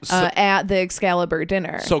at the Excalibur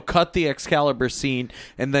dinner. So cut the Excalibur scene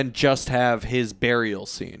and then just have his burial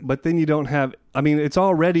scene. But then you don't have, I mean, it's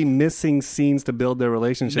already missing scenes to build their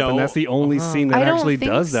relationship, and that's the only scene that actually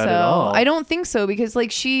does that at all. I don't think so, because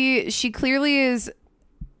she clearly is.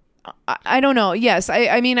 I don't know. Yes,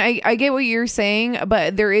 I mean, I get what you're saying,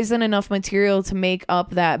 but there isn't enough material to make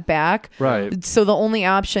up that back. Right. So the only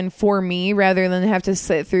option for me, rather than have to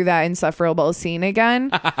sit through that insufferable scene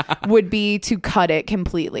again, would be to cut it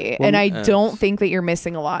completely. Well, and I don't think that you're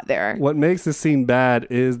missing a lot there. What makes the scene bad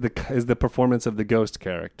is the performance of the ghost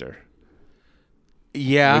character.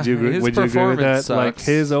 Yeah, would you agree with that? Sucks. Like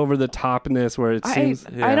his over the topness, where it seems.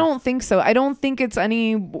 I don't think so. I don't think it's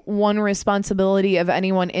any one responsibility of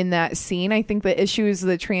anyone in that scene. I think the issue is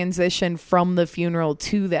the transition from the funeral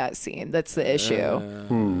to that scene. That's the issue. You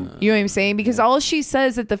know what I'm saying? Because all she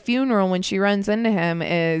says at the funeral when she runs into him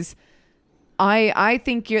is, I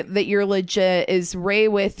think that you're legit. Is Ray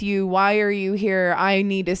with you? Why are you here? I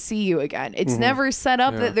need to see you again. It's never set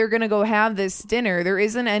up that they're going to go have this dinner. There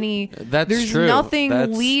isn't any. There's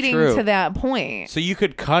nothing leading to that point. So you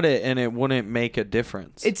could cut it and it wouldn't make a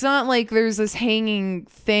difference. It's not like there's this hanging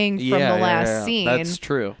thing from the last scene. That's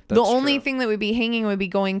true. The only thing that would be hanging would be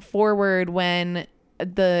going forward when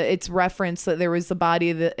it's referenced that there was the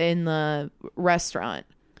body in the restaurant.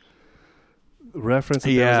 Reference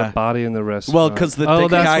that there was a body in the restaurant. Well, because the other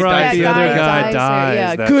guy dies.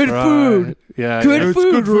 Yeah, good food. Yeah, good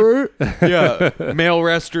food. Yeah, male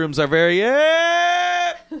restrooms are very.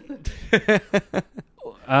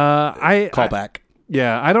 Call back.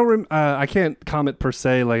 Yeah, I don't. I can't comment per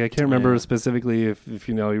se. Like I can't remember specifically if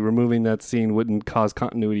removing that scene wouldn't cause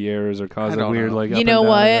continuity errors or cause a weird like. You know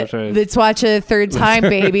what? Let's watch it a third time,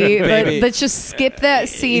 baby. Let's just skip that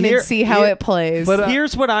scene and see how it plays. But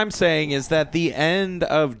here's what I'm saying is that the end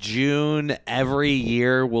of June every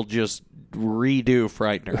year will just redo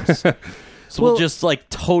Frighteners. So we'll just like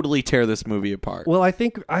totally tear this movie apart. Well, I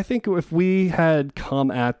think if we had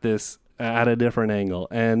come at this at a different angle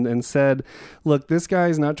and said, look, this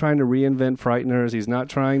guy's not trying to reinvent Frighteners. He's not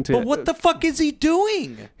trying to. But what the fuck is he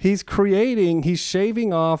doing? He's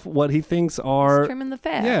shaving off what he thinks are. He's trimming the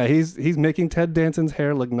fat. Yeah, he's making Ted Danson's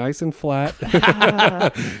hair look nice and flat.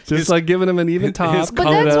 Just like giving him an even top. His but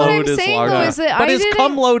that's what I'm saying, though, is that his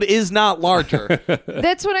cum load is not larger.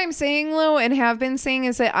 That's what I'm saying, Lo, and have been saying,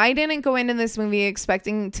 is that I didn't go into this movie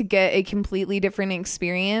expecting to get a completely different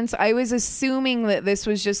experience. I was assuming that this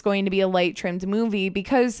was just going to be a light trimmed movie,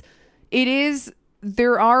 because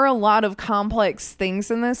there are a lot of complex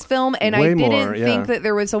things in this film, and I didn't think that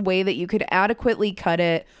there was a way that you could adequately cut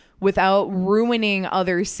it without ruining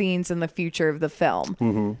other scenes in the future of the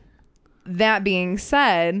film. That being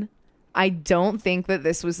said, I don't think that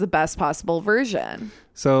this was the best possible version.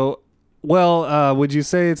 So, would you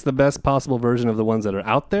say it's the best possible version of the ones that are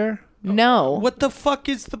out there? No. What the fuck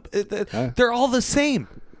is they're all the same.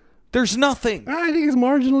 There's nothing. I think it's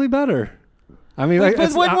marginally better. I mean,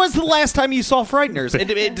 when was the last time you saw Frighteners?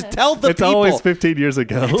 Tell the it's people. always 15 years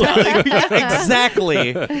ago.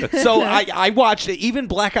 Exactly. So I watched it. Even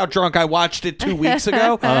Blackout Drunk, I watched it 2 weeks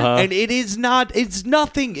ago, and it is not. It's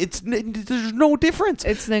nothing. There's no difference.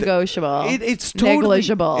 It's negotiable. It's totally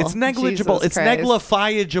negligible. It's negligible. Jesus It's Christ.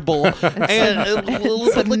 neglifiable.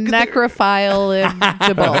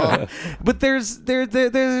 Necrophileable. But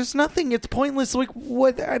there's nothing. It's pointless. Like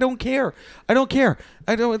what? I don't care. I don't.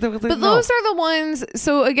 But those are the ones.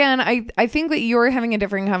 So again, I think that you're having a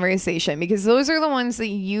different conversation because those are the ones that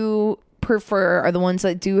you prefer are the ones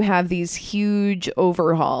that do have these huge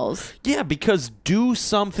overhauls. Yeah, because do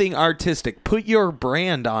something artistic. Put your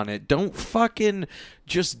brand on it. Don't fucking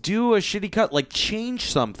just do a shitty cut. Like,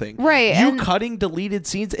 change something. Right. You cutting deleted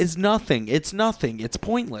scenes is nothing. It's nothing. It's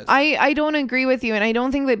pointless. I don't agree with you, and I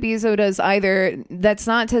don't think that Beezo does either. That's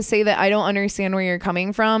not to say that I don't understand where you're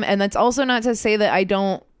coming from, and that's also not to say that I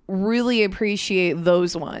don't really appreciate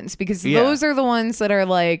those ones, because those are the ones that are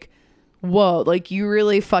like, whoa, like you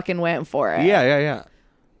really fucking went for it. Yeah.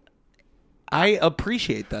 I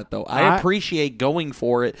appreciate that, though. I appreciate going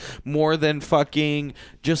for it more than fucking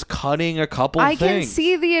just cutting a couple things. I can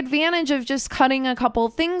see the advantage of just cutting a couple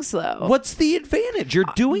things, though. What's the advantage? You're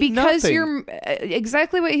doing because nothing. You're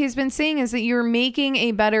exactly what he's been saying is that you're making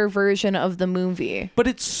a better version of the movie. But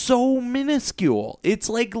it's so minuscule. It's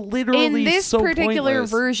like literally in this so particular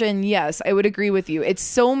pointless. version. Yes, I would agree with you. It's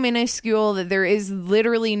so minuscule that there is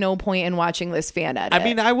literally no point in watching this fan edit. I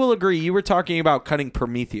mean, I will agree. You were talking about cutting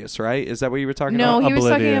Prometheus, right? Is that what you were talking no, about? he was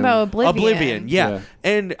talking about Oblivion, yeah.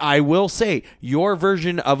 And I will say, your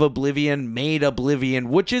version of Oblivion made Oblivion,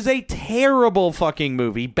 which is a terrible fucking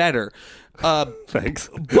movie, better. Thanks.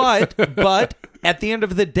 But at the end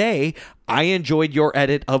of the day, I enjoyed your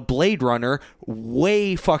edit of Blade Runner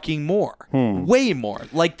way fucking more. Way more.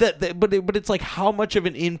 Like that, but it's like, how much of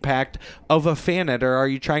an impact of a fan editor are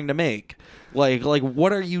you trying to make? Like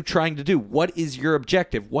what are you trying to do? What is your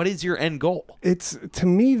objective? What is your end goal? It's, to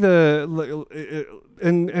me,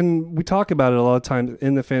 and we talk about it a lot of times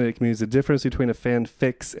in the fan community, the difference between a fan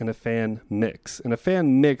fix and a fan mix. And a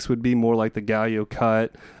fan mix would be more like the Gallo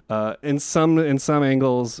cut. In some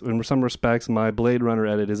angles, in some respects, my Blade Runner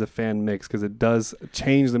edit is a fan mix because it does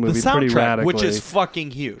change the movie pretty radically, which is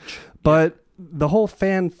fucking huge. But the whole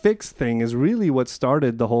fan fix thing is really what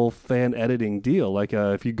started the whole fan editing deal. Like,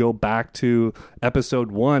 if you go back to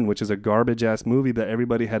episode 1, which is a garbage ass movie that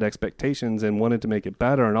everybody had expectations and wanted to make it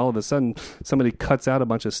better, and all of a sudden somebody cuts out a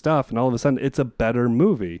bunch of stuff, and all of a sudden it's a better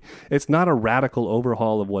movie. It's not a radical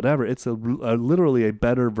overhaul of whatever. It's literally a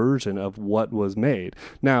better version of what was made.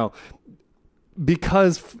 Now,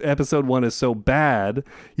 because episode 1 is so bad,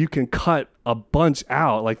 you can cut a bunch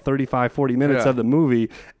out, like 35, 40 minutes of the movie,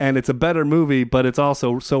 and it's a better movie, but it's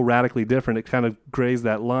also so radically different. It kind of grays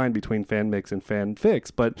that line between fan mix and fan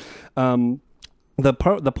fix. But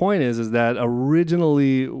the point is that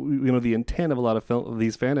originally, the intent of a lot of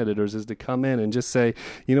these fan editors is to come in and just say,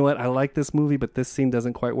 you know what, I like this movie, but this scene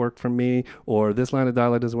doesn't quite work for me, or this line of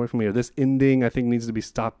dialogue doesn't work for me, or this ending I think needs to be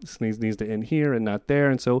stopped, needs to end here and not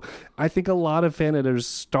there. And so I think a lot of fan editors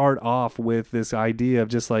start off with this idea of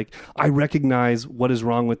just like, I recognize what is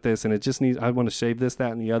wrong with this, and it just needs, I want to shave this,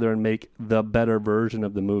 that, and the other and make the better version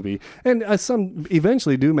of the movie. And some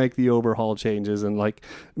eventually do make the overhaul changes, and like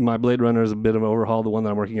my Blade Runner is a bit of an overhaul. The one that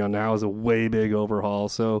I'm working on now is a way big overhaul.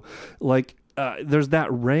 So like there's that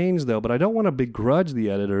range though, but I don't want to begrudge the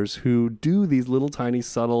editors who do these little tiny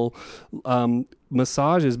subtle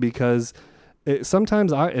massages, because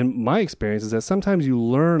sometimes in my experience is that sometimes you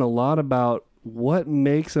learn a lot about what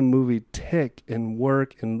makes a movie tick and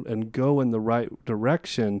work and go in the right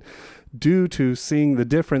direction due to seeing the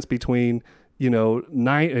difference between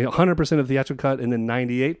 100% of the theatrical cut and then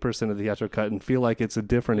 98% of the theatrical cut, and feel like it's a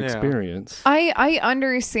different experience. I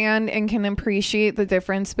understand and can appreciate the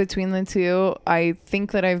difference between the two. I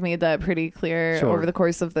think that I've made that pretty clear over the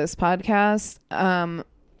course of this podcast.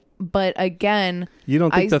 But again, you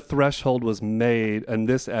don't think the threshold was made in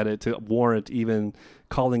this edit to warrant even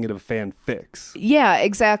calling it a fan fix? Yeah,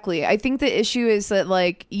 exactly. I think the issue is that,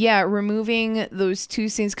 removing those two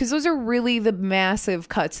scenes, because those are really the massive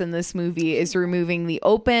cuts in this movie, is removing the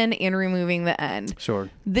open and removing the end.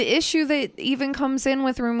 Sure. The issue that even comes in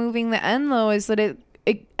with removing the end, though, is that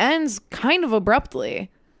it ends kind of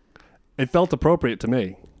abruptly. It felt appropriate to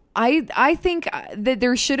me. I think that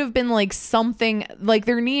there should have been something,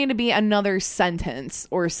 there needed to be another sentence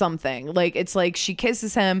or something. It's like she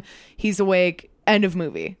kisses him, he's awake, end of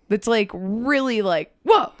movie. That's really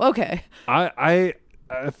whoa, okay. I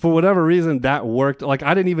for whatever reason, that worked. Like,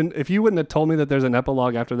 I didn't even, if you wouldn't have told me that there's an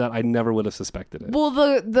epilogue after that, I never would have suspected it. Well,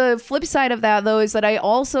 the flip side of that, though, is that I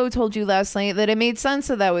also told you last night that it made sense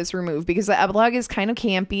that was removed because the epilogue is kind of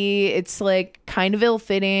campy. It's like kind of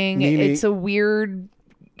ill-fitting. It's a weird...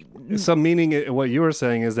 So meaning what you were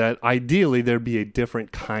saying is that ideally there'd be a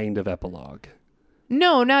different kind of epilogue.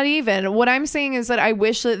 No, not even. What I'm saying is that I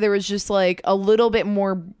wish that there was just like a little bit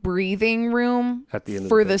more breathing room at the end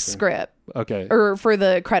for of the script. Okay. Or for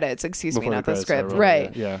the credits, excuse me, not the script.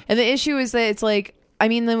 Right. Yeah. And the issue is that it's like, I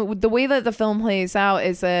mean, the way that the film plays out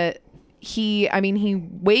is that he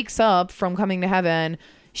wakes up from coming to heaven.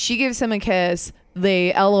 She gives him a kiss.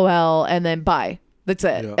 They LOL and then bye. That's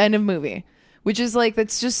it. Yeah. End of movie. Which is like,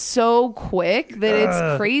 that's just so quick that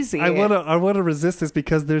it's crazy. I want to resist this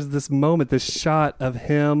because there's this moment, this shot of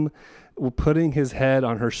him putting his head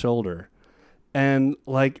on her shoulder. And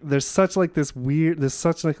like, there's such like this weird, there's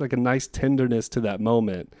such like a nice tenderness to that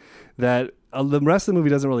moment that the rest of the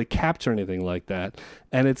movie doesn't really capture anything like that.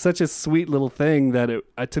 And it's such a sweet little thing that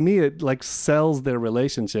to me, it like sells their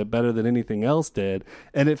relationship better than anything else did.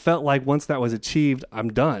 And it felt like once that was achieved,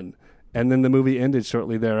 I'm done. And then the movie ended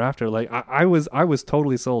shortly thereafter. Like I was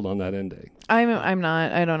totally sold on that ending. I'm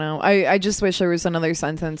not. I don't know. I just wish there was another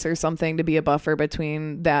sentence or something to be a buffer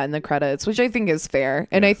between that and the credits, which I think is fair.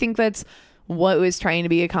 And I think that's what was trying to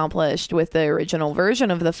be accomplished with the original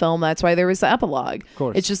version of the film. That's why there was the epilogue. Of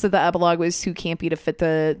course. It's just that the epilogue was too campy to fit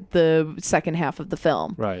the second half of the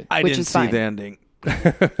film. Right. I didn't see the ending.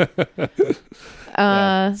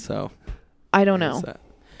 So I don't know.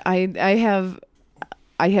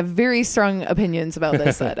 I have very strong opinions about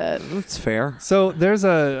this edit. That's fair. So there's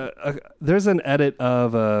an edit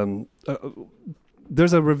of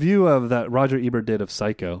there's a review of that Roger Ebert did of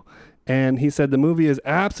Psycho. And he said the movie is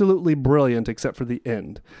absolutely brilliant except for the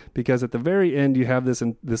end, because at the very end you have this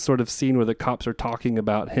sort of scene where the cops are talking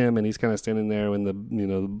about him, and he's kind of standing there when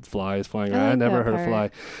the fly is flying around. I never heard a fly,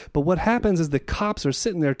 but what happens is the cops are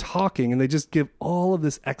sitting there talking, and they just give all of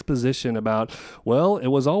this exposition about, well, it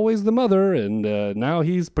was always the mother, and now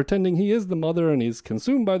he's pretending he is the mother, and he's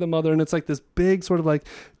consumed by the mother, and it's like this big sort of like,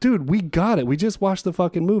 dude, we got it. We just watched the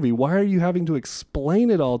fucking movie. Why are you having to explain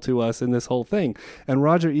it all to us in this whole thing? And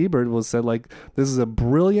Roger Ebert said, like, this is a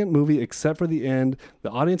brilliant movie except for the end. The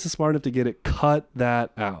audience is smart enough to get it. Cut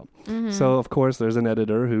that out. Mm-hmm. So of course there's an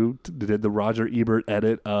editor who did the Roger Ebert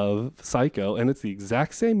edit of Psycho, and it's the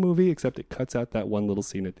exact same movie except it cuts out that one little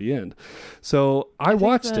scene at the end. So I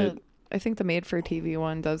watched it. I think the made for TV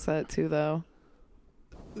one does that too, though.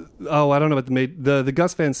 Oh, I don't know about the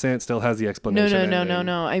Gus Van Sant still has the explanation.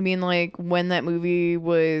 No. I mean, like, when that movie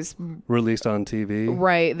was released on TV,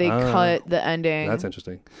 right? They cut the ending. That's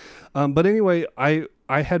interesting. But anyway, I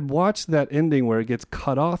had watched that ending where it gets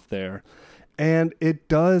cut off there, and it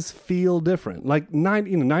does feel different. Like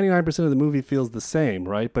 99% of the movie feels the same,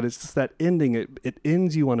 right? But it's just that ending. It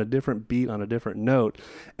ends you on a different beat, on a different note,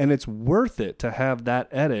 and it's worth it to have that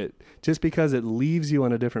edit just because it leaves you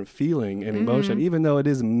on a different feeling and emotion, even though it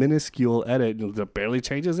is a minuscule edit that barely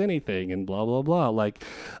changes anything and blah blah blah. Like,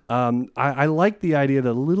 I like the idea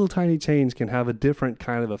that a little tiny change can have a different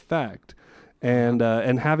kind of effect. And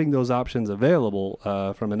having those options available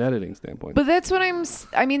from an editing standpoint. But that's what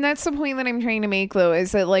that's the point that I'm trying to make, though,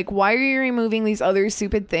 is that, like, why are you removing these other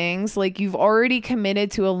stupid things? Like, you've already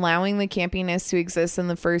committed to allowing the campiness to exist in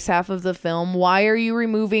the first half of the film. Why are you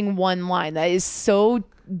removing one line? That is so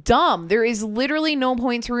dumb. There is literally no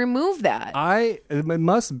point to remove that. It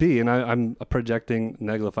must be, and I'm projecting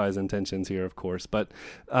Neglify's intentions here, of course, but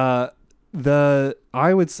I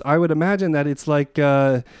would imagine that it's like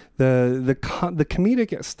the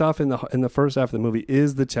comedic stuff in the first half of the movie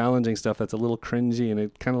is the challenging stuff that's a little cringy, and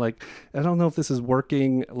it kind of like, I don't know if this is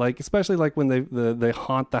working, like, especially like when they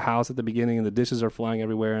haunt the house at the beginning and the dishes are flying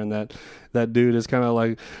everywhere, and that dude is kind of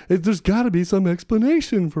like, there's got to be some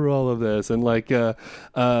explanation for all of this, and like it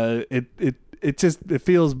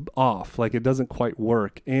feels off, like it doesn't quite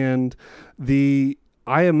work. And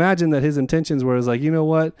I imagine that his intentions were like, you know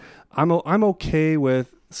what, I'm okay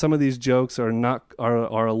with some of these jokes are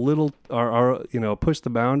a little push the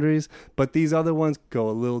boundaries, but these other ones go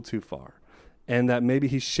a little too far, and that maybe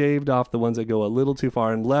he shaved off the ones that go a little too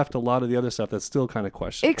far and left a lot of the other stuff that's still kind of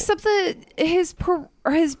questionable. Except that his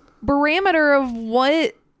parameter of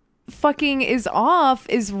what fucking is off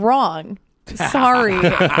is wrong. Sorry,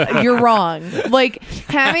 you're wrong. Like,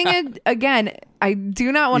 having again, I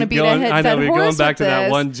do not want to beat a dead horse. I know, we're going back to this.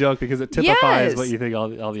 that one joke because it typifies what you think all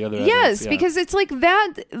the other. Yes, because it's like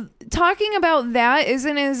that. Talking about that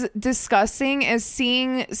isn't as disgusting as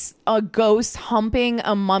seeing a ghost humping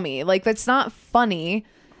a mummy. Like, that's not funny.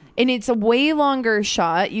 And it's a way longer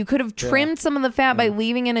shot. You could have trimmed some of the fat by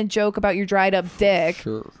leaving in a joke about your dried up dick.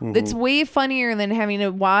 Sure. That's way funnier than having to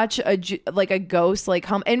watch a ghost like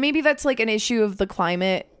hum. And maybe that's like an issue of the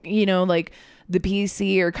climate, like the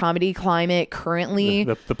PC or comedy climate currently.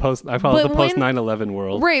 The post, I call it the post 9/11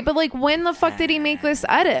 world. Right, but like when the fuck did he make this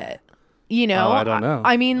edit? I don't know.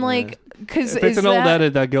 I mean, like, because if it's an old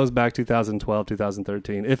edit that goes back 2012,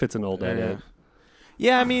 2013, if it's an old edit.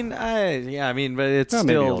 Yeah, I mean, but it's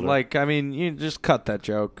still like, you just cut that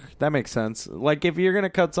joke. That makes sense. Like, if you're gonna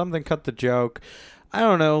cut something, cut the joke. I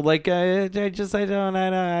don't know. Like, I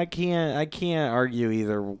can't argue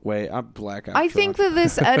either way. I'm black. I think that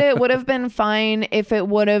this edit would have been fine if it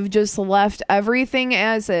would have just left everything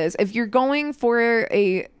as is. If you're going for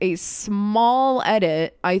a small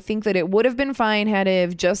edit, I think that it would have been fine had it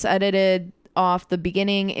have just edited off the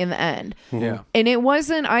beginning and the end. Yeah, and it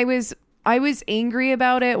wasn't. I was angry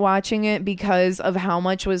about it watching it because of how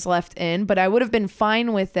much was left in, but I would have been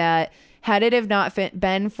fine with that had it have not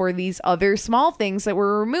been for these other small things that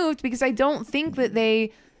were removed, because I don't think that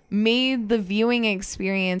they made the viewing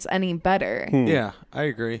experience any better. Yeah, I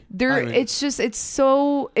agree. It's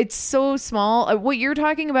so small. What you're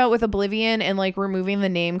talking about with Oblivion and like removing the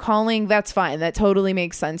name calling, that's fine. That totally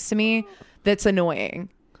makes sense to me. That's annoying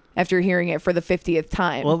after hearing it for the 50th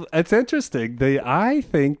time. Well, it's interesting. I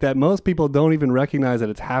think that most people don't even recognize that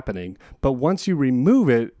it's happening. But once you remove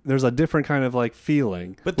it, there's a different kind of like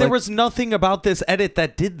feeling. But there was nothing about this edit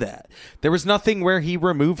that did that. There was nothing where he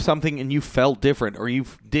removed something and you felt different or you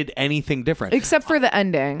did anything different. Except for the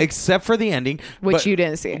ending. Which you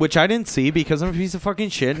didn't see. Which I didn't see because I'm a piece of fucking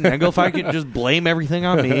shit. And Neglify could just blame everything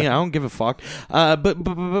on me. I don't give a fuck.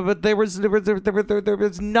 But there was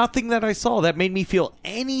nothing that I saw that made me feel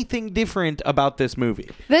anything different about this movie.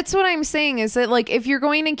 That's what I'm saying, is that like if you're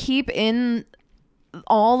going to keep in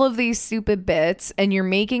all of these stupid bits and you're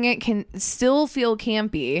making it can still feel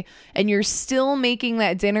campy and you're still making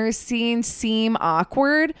that dinner scene seem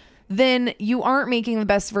awkward, then you aren't making the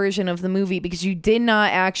best version of the movie, because you did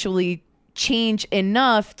not actually change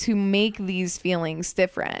enough to make these feelings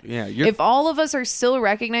different. Yeah, if all of us are still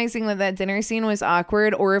recognizing that dinner scene was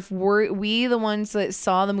awkward, or if we the ones that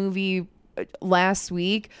saw the movie last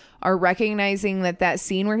week are recognizing that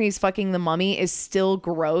scene where he's fucking the mummy is still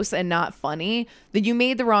gross and not funny, then you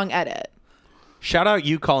made the wrong edit. Shout out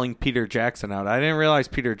you calling Peter Jackson out. I didn't realize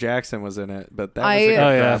Peter Jackson was in it, but that was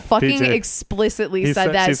I fucking PJ. explicitly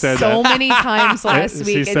said that so many times last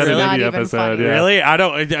week. It's not even episode, funny. yeah. Really? I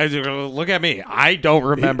don't look at me. I don't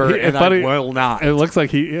remember, and funny, I will not. It looks like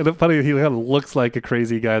he kind of looks like a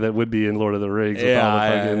crazy guy that would be in Lord of the Rings with all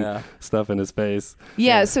the fucking stuff in his face.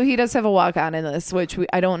 Yeah, so he does have a walk on in this, which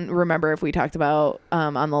I don't remember if we talked about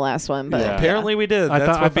on the last one, but apparently we did. I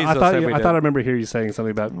thought I remember hearing you saying something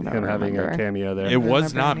about him having a cameo there. It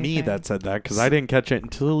was not me that said that, because I didn't catch it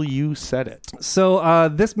until you said it. So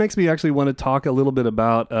this makes me actually want to talk a little bit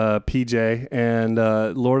about PJ and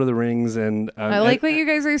Lord of the Rings. And I like that you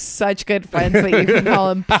guys are such good friends that you can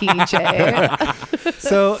call him PJ.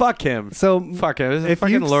 So fuck him. Fuck him. If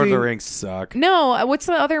fucking Lord of the Rings suck. No, what's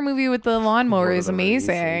the other movie with the lawnmower is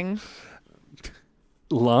amazing.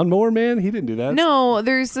 Lawnmower Man? He didn't do that. No,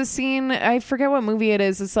 there's the scene, I forget what movie it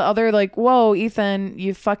is. It's the other, like, whoa, Ethan,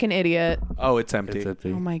 you fucking idiot. Oh, it's empty.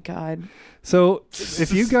 Oh my god. So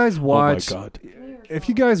if you guys watch if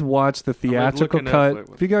you guys watch the theatrical cut,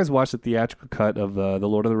 if you guys watch the theatrical cut of the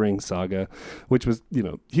Lord of the Rings saga, which was,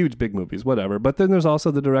 huge big movies, whatever, but then there's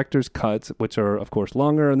also the director's cuts, which are of course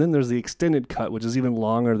longer, and then there's the extended cut, which is even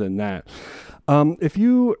longer than that.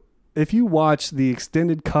 If you watch the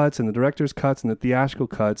extended cuts and the director's cuts and the theatrical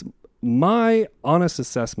cuts, my honest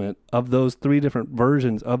assessment of those three different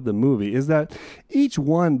versions of the movie is that each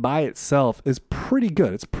one by itself is pretty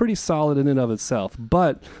good. It's pretty solid in and of itself.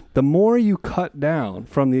 But the more you cut down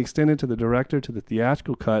from the extended to the director to the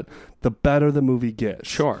theatrical cut, the better the movie gets.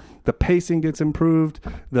 Sure. The pacing gets improved.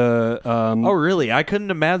 Oh, really? I couldn't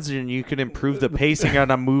imagine you could improve the pacing on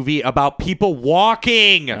a movie about people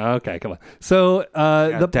walking. Okay, come on. So,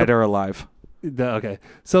 dead or alive. Okay.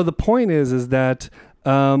 So the point is that,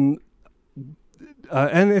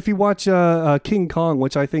 and if you watch King Kong,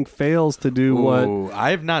 which I think fails to do what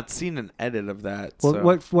I have not seen an edit of that. Well,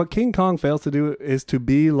 so. What King Kong fails to do is to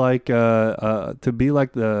be like the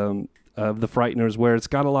Frighteners, where it's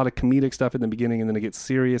got a lot of comedic stuff in the beginning and then it gets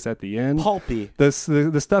serious at the end. Pulpy. The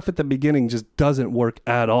stuff at the beginning just doesn't work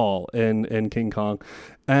at all in King Kong.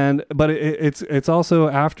 But it's also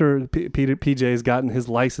after PJ's gotten his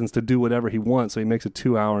license to do whatever he wants, so he makes a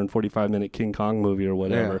 2-hour and 45-minute King Kong movie or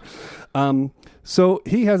whatever. Yeah. So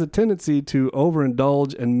he has a tendency to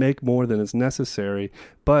overindulge and make more than is necessary.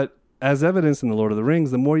 But as evidenced in The Lord of the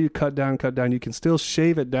Rings, the more you cut down, you can still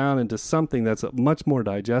shave it down into something that's much more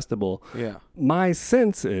digestible. Yeah. My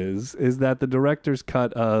sense is that the director's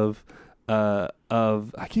cut of I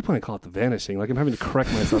keep wanting to call it The Vanishing. Like I'm having to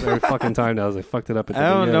correct myself every fucking time now as I fucked it up at the I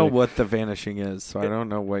don't know beginning. what The Vanishing is, so I don't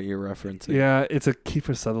know what you're referencing. Yeah, it's a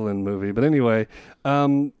Kiefer Sutherland movie. But anyway,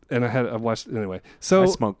 and I watched it anyway. So I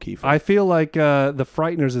smoke Kiefer. I feel like the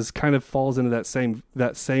Frighteners is kind of falls into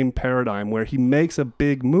that same paradigm where he makes a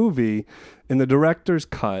big movie in the director's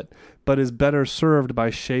cut, but is better served by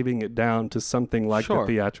shaving it down to something like the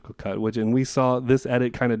theatrical cut, and we saw this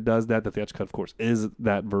edit kind of does that. The theatrical cut, of course, is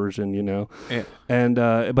that version, Yeah. And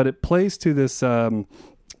but it plays to this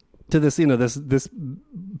this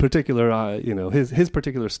particular his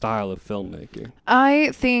particular style of filmmaking. I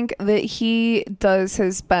think that he does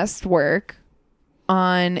his best work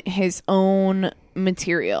on his own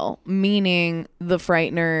material, meaning The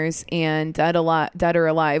Frighteners and Dead or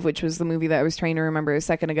Alive, which was the movie that I was trying to remember a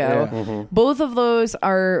second ago. Yeah. Mm-hmm. Both of those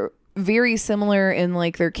are very similar in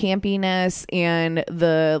like their campiness and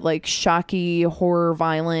the like shocky horror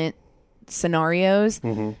violent scenarios,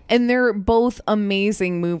 and they're both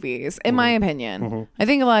amazing movies in my opinion. I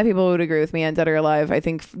think a lot of people would agree with me on Dead or Alive. I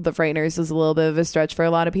think The Frighteners is a little bit of a stretch for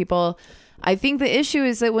a lot of people. I think the issue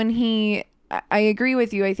is that I agree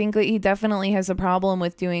with you. I think that he definitely has a problem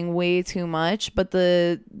with doing way too much, but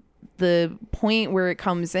the point where it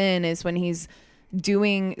comes in is when he's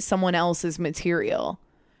doing someone else's material,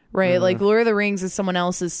 right? Like Lord of the Rings is someone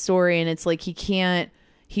else's story, and it's like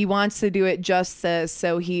he wants to do it justice,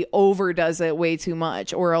 so he overdoes it way too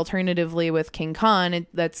much. Or alternatively with King Kong,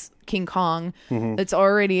 that's that's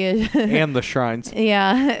already and the shrines.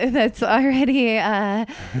 Yeah, that's already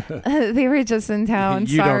they were just in town.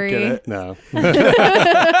 You Sorry. don't get it? No.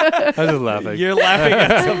 I'm just laughing. You're laughing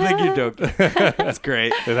at something you don't get. That's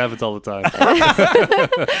great. It happens all the time.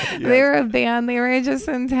 They were a band. They were just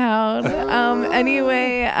in town.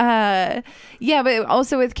 Anyway, yeah, but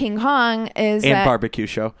also with King Kong is And that, barbecue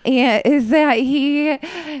show. Yeah, is that he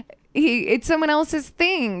it's someone else's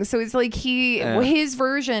thing. So it's like his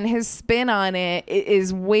version, his spin on it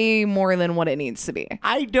is way more than what it needs to be.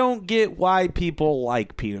 I don't get why people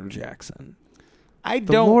like Peter Jackson.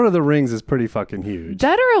 The Lord of the Rings is pretty fucking huge.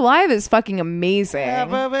 Dead or Alive is fucking amazing. Yeah,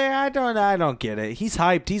 but I don't get it. He's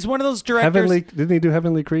hyped. He's one of those directors. Didn't he do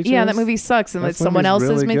Heavenly Creatures? Yeah, that movie sucks, and it's someone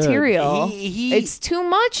else's really material. It's too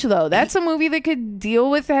much, though. That's a movie that could deal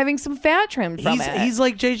with having some fat trimmed from it. He's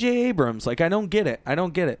like J.J. Abrams. Like, I don't get it. I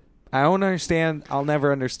don't understand. I'll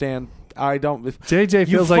never understand. I don't. JJ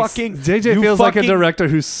feels like a director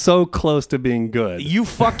who's so close to being good. You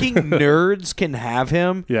fucking nerds can have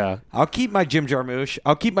him. Yeah. I'll keep my Jim Jarmusch.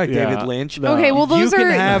 I'll keep my David Lynch. No. Okay, well, that's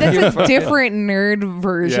a different nerd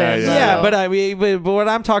version. Yeah. But I mean, but what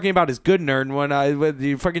I'm talking about is good nerd. When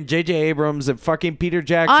the fucking J.J. Abrams and fucking Peter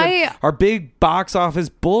Jackson are big box office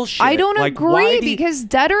bullshit. I don't agree because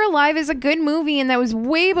Dead or Alive is a good movie, and that was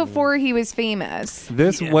way before he was famous.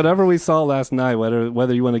 Whatever we saw last night,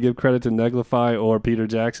 whether you want to give credit to Neglify or Peter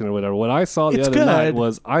Jackson or whatever, what I saw the other night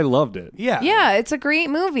was I loved it. Yeah, it's a great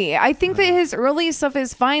movie. I think that his early stuff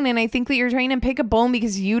is fine, and I think that you're trying to pick a bone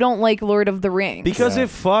because you don't like Lord of the Rings. Because it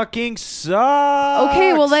fucking sucks.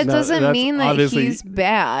 Okay, well that doesn't mean that he's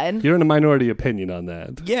bad. You're in a minority opinion on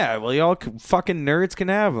that. Yeah, well, y'all fucking nerds can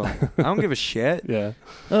have them. I don't give a shit. Yeah.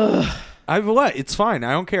 It's fine.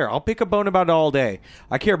 I don't care. I'll pick a bone about it all day.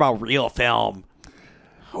 I care about real film.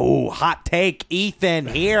 Oh, hot take, Ethan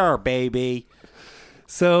here, baby.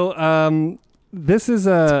 So, this is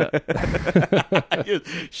You're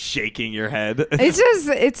shaking your head.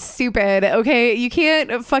 It's stupid. Okay, you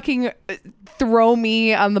can't fucking throw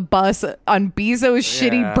me on the bus on Beezo's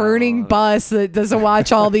shitty burning bus that doesn't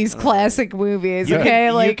watch all these classic movies. You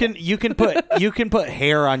can put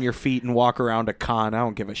hair on your feet and walk around a con. I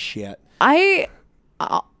don't give a shit.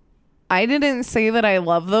 I didn't say that I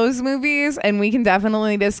love those movies, and we can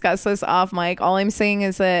definitely discuss this off mic. All I'm saying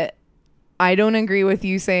is that I don't agree with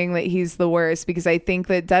you saying that he's the worst, because I think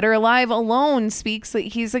that Dead or Alive alone speaks that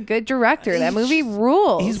he's a good director. That movie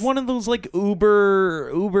rules. He's one of those like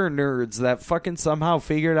uber nerds that fucking somehow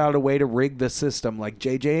figured out a way to rig the system, like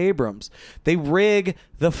J.J. Abrams. They rig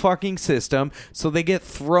the fucking system so they get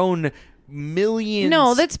thrown millions.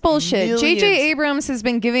 No, that's bullshit. J.J. Abrams has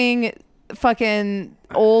been giving fucking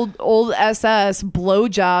old SS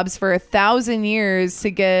blowjobs for 1,000 years to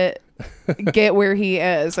get where he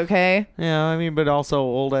is. Okay. Yeah, I mean, but also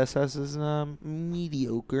old SS is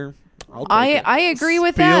mediocre. I agree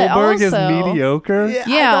with that. Spielberg also is mediocre.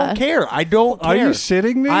 Yeah. I don't care. Are you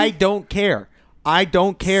shitting me? I don't care. I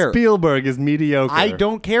don't care. Spielberg is mediocre. I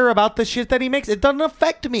don't care about the shit that he makes. It doesn't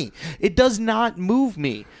affect me. It does not move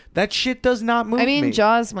me. That shit does not move me. I mean,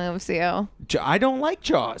 Jaws moves you. I don't like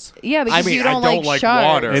Jaws. Yeah, because you don't I like sharks.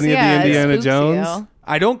 water. Any of the Indiana Jones?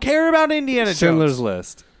 I don't care about Indiana Schindler's Jones.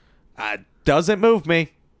 List. Doesn't move me.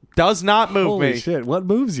 Does not move Holy me. shit! What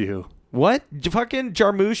moves you? What? Fucking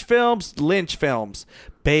Jarmusch films? Lynch films.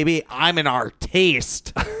 Baby, I'm an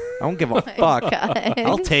artiste. I don't give a fuck. God.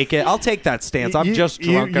 I'll take it. I'll take that stance. I'm just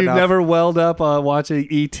drunk You enough. never welled up watching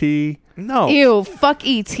E.T.? No. Ew, fuck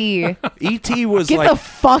E.T. E.T. was Get like... the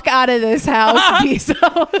fuck out of this house,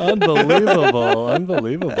 Beezo. Unbelievable.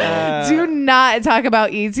 Do not talk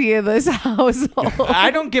about E.T. in this household.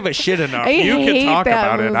 I don't give a shit enough. I You can hate talk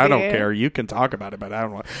that about it. I don't movie. care. You can talk about it, but I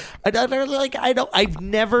don't want. I've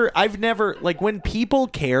never like when people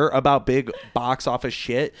care about big box office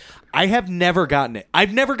shit. I have never gotten it.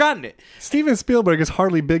 I've never gotten it. Steven Spielberg is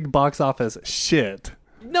hardly big box office shit.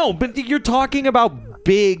 No, but you're talking about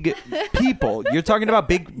big people. You're talking about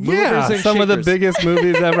big movers and some of the shakers. biggest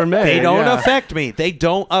movies ever made. They don't affect me. They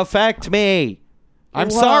don't affect me. I'm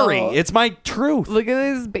Whoa. sorry. It's my truth. Look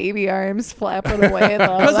at his baby arms flapping away.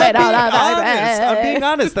 Because I'm being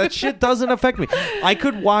honest. That shit doesn't affect me. I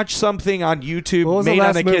could watch something on YouTube What was the made on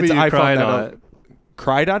last a kid's movie you iPhone. cried that on?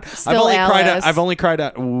 Cried on? Still Alice. I've only cried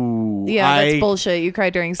on. Ooh, Yeah, that's bullshit. You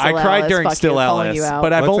cried during Still Alice. I cried during Fuck Still you, calling Alice, you out.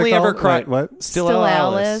 but I've What's it only ever called? cried. Wait, what? Still Still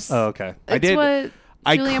Alice. Alice. Oh, okay. I It's did. what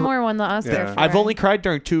I Julianne Moore won the Oscar Yeah. for. I've only cried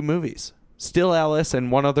during 2 movies. Still Alice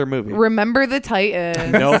and one other movie. Remember the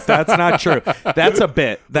Titans. Nope, that's not true. That's a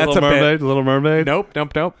bit. That's Little a Mermaid, bit. Little Mermaid. Nope.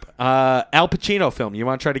 Al Pacino film. You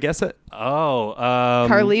want to try to guess it? Oh,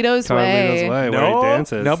 Carlito's Way. Where he No.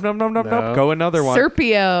 dances. Nope. Go another one.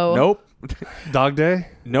 Serpio. Nope. Dog Day.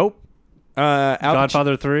 Nope.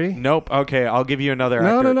 Godfather 3. Nope. Okay, I'll give you another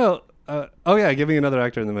actor. No. Oh yeah, give me another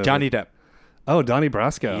actor in the movie. Johnny Depp. Oh, Donnie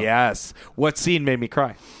Brasco. Yes. What scene made me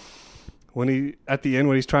cry? When he at the end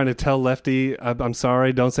when he's trying to tell Lefty, I'm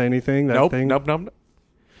sorry, don't say anything. That thing. Nope.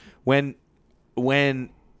 When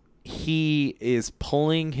he is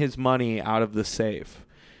pulling his money out of the safe,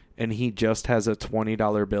 and he just has a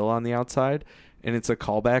 $20 bill on the outside. And it's a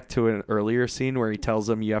callback to an earlier scene where he tells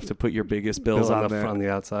them you have to put your biggest bills on on the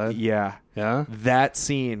outside. Yeah. Yeah. That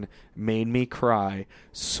scene made me cry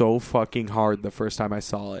so fucking hard the first time I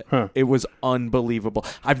saw it. Huh. It was unbelievable.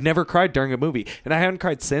 I've never cried during a movie, and I haven't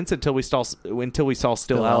cried since until we saw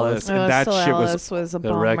Still Alice, and that Still shit Alice was a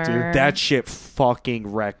that wrecked you? bummer. that shit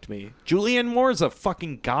fucking wrecked me. Julianne Moore's a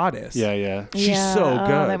fucking goddess. Yeah. She's Yeah. so Oh,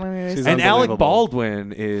 good. that movie was She's so And good. Alec unbelievable.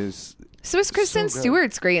 Baldwin is. So is Kristen so good.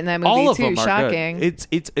 Stewart's great in that movie All of too. them are Shocking. good.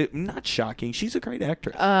 It's not shocking. She's a great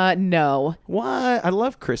actress. No. What? I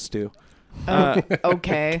love Chris Stu.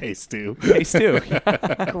 Okay. Hey Stu. Hey Stu.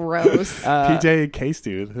 Gross. PJ and K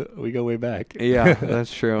Stu. We go way back. Yeah,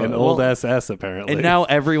 that's true. An Well, old SS apparently. And now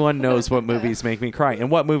everyone knows what movies make me cry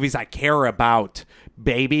and what movies I care about.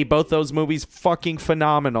 Baby, both those movies fucking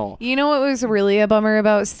phenomenal. You know what was really a bummer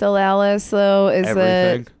about Still Alice though is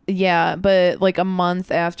Everything. that but like a month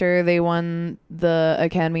after they won the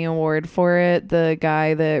Academy Award for it, the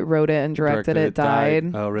guy that wrote it and directed it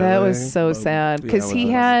died. Oh, really? That was so sad because yeah, he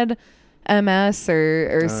well, had MS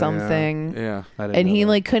or yeah. something. Yeah. I didn't And know he that.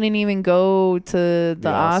 like couldn't even go to the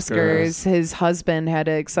Oscars. Oscars. His husband had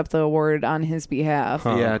to accept the award on his behalf.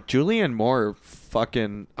 Huh. Yeah, Julianne Moore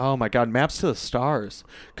fucking, oh my God, Maps to the Stars.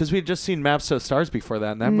 Because we had just seen Maps to the Stars before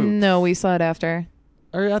that, and that movie. No, we saw it after.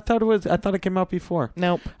 Or I thought it came out before.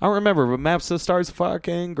 Nope. I don't remember, but Maps to the Stars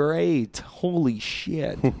fucking great. Holy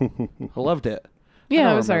shit. I loved it. Yeah,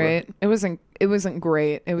 don't it was remember. alright. It wasn't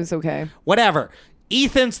great. It was okay. Whatever.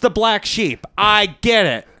 Ethan's the black sheep. I get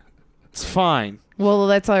it. It's fine. Well,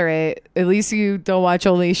 that's all right. At least you don't watch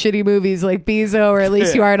only shitty movies like Beezo, or at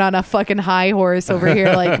least you aren't on a fucking high horse over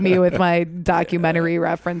here like me with my documentary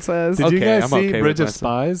references. Did you Okay, guys I'm see okay with Bridge of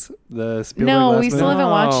myself. Spies? The Spielberg No, last we still movie?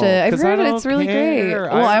 haven't watched it. I've 'cause I heard don't it's really care.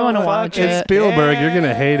 great. Well, I want to don't watch fucking- It's it. Spielberg. You're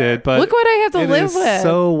gonna hate it, but Look what I have to it live is with.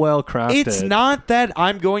 so well crafted. It's not that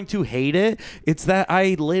I'm going to hate it. It's that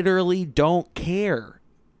I literally don't care.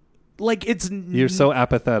 Like, it's... You're so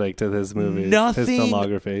apathetic to his movies. Nothing- His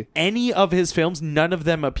filmography. Any of his films, none of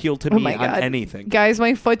them appeal to Oh me my on God. anything. Guys,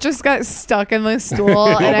 my foot just got stuck in the stool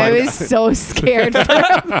and I was so scared for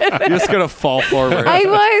a minute. You're just going to fall forward. I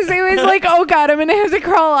was. It was like, oh God, I'm going to have to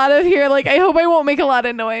crawl out of here. Like, I hope I won't make a lot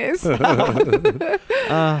of noise.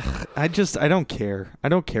 I don't care. I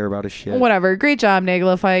don't care about his shit. Whatever. Great job,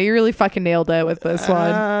 Neglify. You really fucking nailed it with this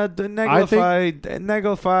one. Neglify,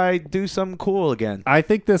 do something cool again. I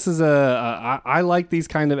think this is I like these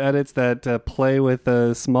kind of edits that play with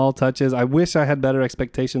small touches. I wish I had better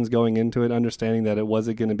expectations going into it, understanding that it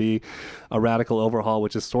wasn't going to be a radical overhaul,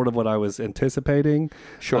 which is sort of what I was anticipating.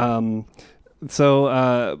 Sure. So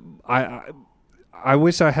I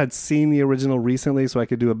wish I had seen the original recently so I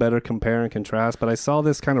could do a better compare and contrast, but I saw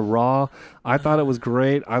this kind of raw. I thought it was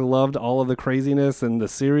great. I loved all of the craziness and the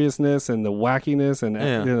seriousness and the wackiness and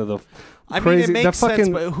the crazy. I mean, it makes sense,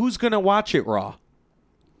 but who's going to watch it raw?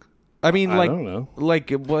 I mean, I don't know.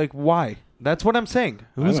 Like why? That's what I'm saying.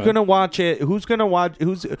 Who's going to watch it? Whose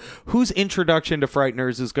introduction to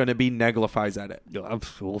Frighteners is going to be Neglify's edit?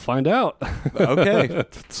 We'll find out. Okay,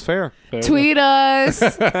 that's fair. Tweet us.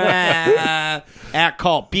 At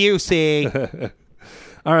Cult Busey.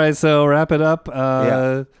 All right, so wrap it up.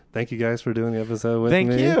 Thank you guys for doing the episode with me.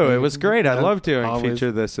 Thank you. It was great. I love doing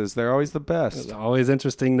feature thises. They're always the best. Always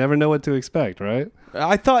interesting. Never know what to expect, right?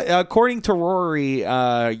 I thought, according to Rory,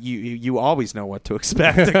 you always know what to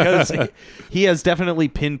expect because he has definitely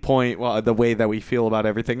pinpoint the way that we feel about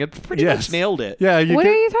everything. It pretty much nailed it. Yeah. What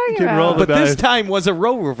are you talking about? But this time was a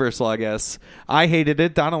role reversal, I guess. I hated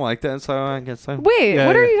it. Donna liked it, so I guess I... Wait,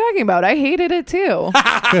 what are you talking about? I hated it too.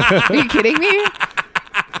 Are you kidding me?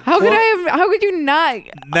 How could you not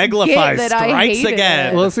Neglify get that strikes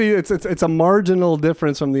again? Well, see, it's a marginal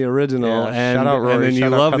difference from the original, and then you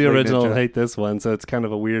love the original and hate this one, so it's kind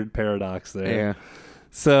of a weird paradox there. Yeah.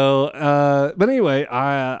 So, but anyway,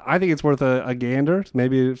 I think it's worth a gander.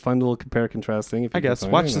 Maybe a fun little compare contrast thing. If you I guess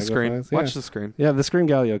watch the screen. Watch the screen. Yeah, the Screen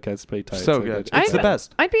Galileo Cat's pretty tight. So good. It's the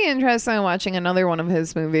best. I'd be interested in watching another one of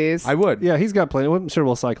his movies. I would. Yeah, he's got plenty. I'm sure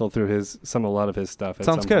we'll cycle through a lot of his stuff.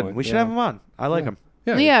 Sounds good. Point. We should have him on. I like him.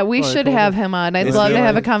 Yeah, we should have him on. I'd love to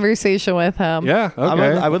have a conversation with him. Yeah,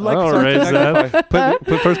 okay. I would like to raise that.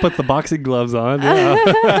 First put the boxing gloves on.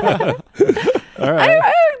 Yeah. All right.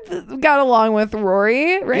 I got along with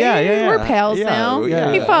Rory, right? Yeah. We're pals now.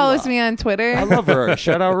 Yeah. He follows me on Twitter. I love Rory.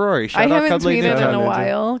 Shout out Rory. I haven't tweeted in a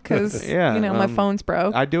while because my phone's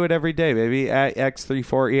broke. I do it every day, baby. At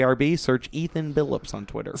X34ERB, search Ethan Billips on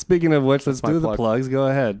Twitter. Speaking of which, let's do the plugs. Go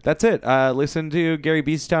ahead. That's it. Listen to Gary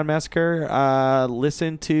Beestown Massacre.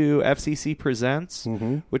 Listen to FCC Presents,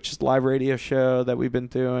 which is a live radio show that we've been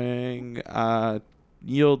doing.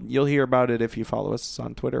 You'll hear about it if you follow us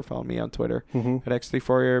on Twitter. Follow me on Twitter at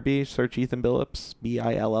X34ERB. Search Ethan Billips,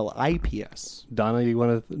 Billips. Donna, you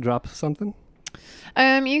want to drop something?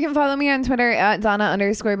 You can follow me on Twitter at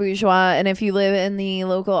Donna_Bourgois. And if you live in the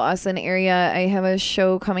local Austin area, I have a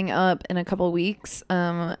show coming up in a couple weeks.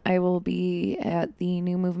 I will be at the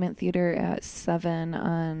New Movement Theater at 7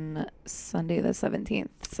 on Sunday the 17th.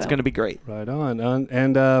 So. It's going to be great. Right on.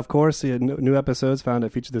 And of course, new episodes found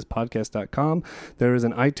at featurethispodcast.com. There is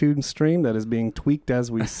an iTunes stream that is being tweaked as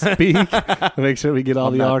we speak to make sure we get all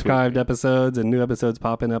the archived episodes and new episodes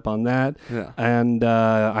popping up on that. Yeah. And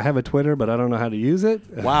I have a Twitter, but I don't know how to use it.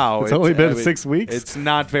 Wow. It's only been 6 weeks. It's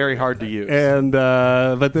not very hard to use. And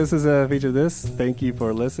but this is a feature of this. Thank you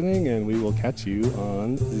for listening, and we will catch you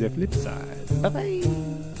on the flip side. Bye-bye.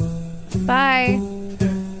 Bye.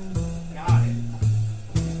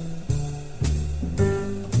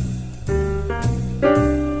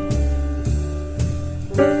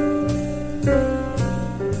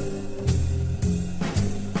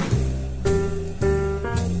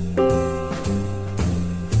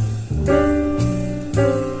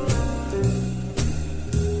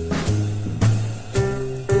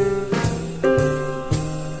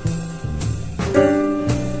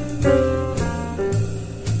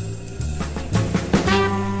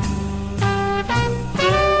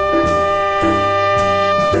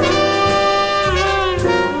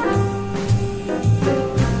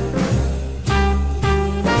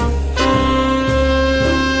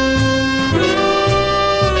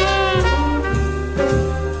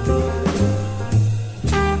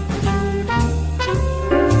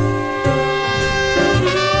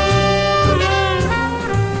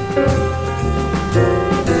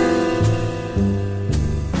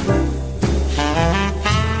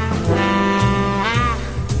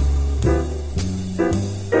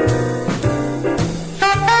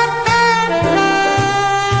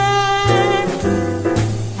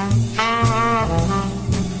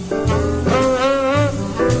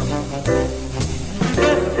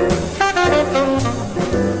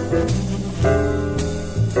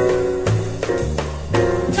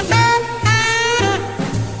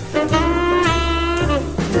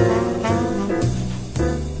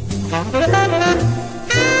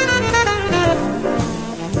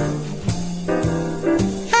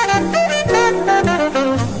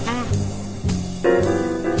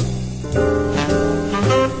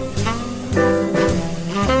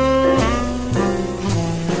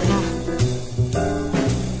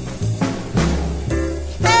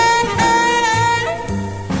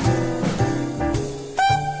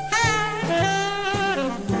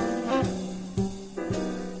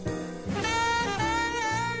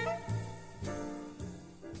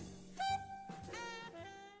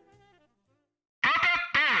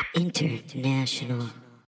 International.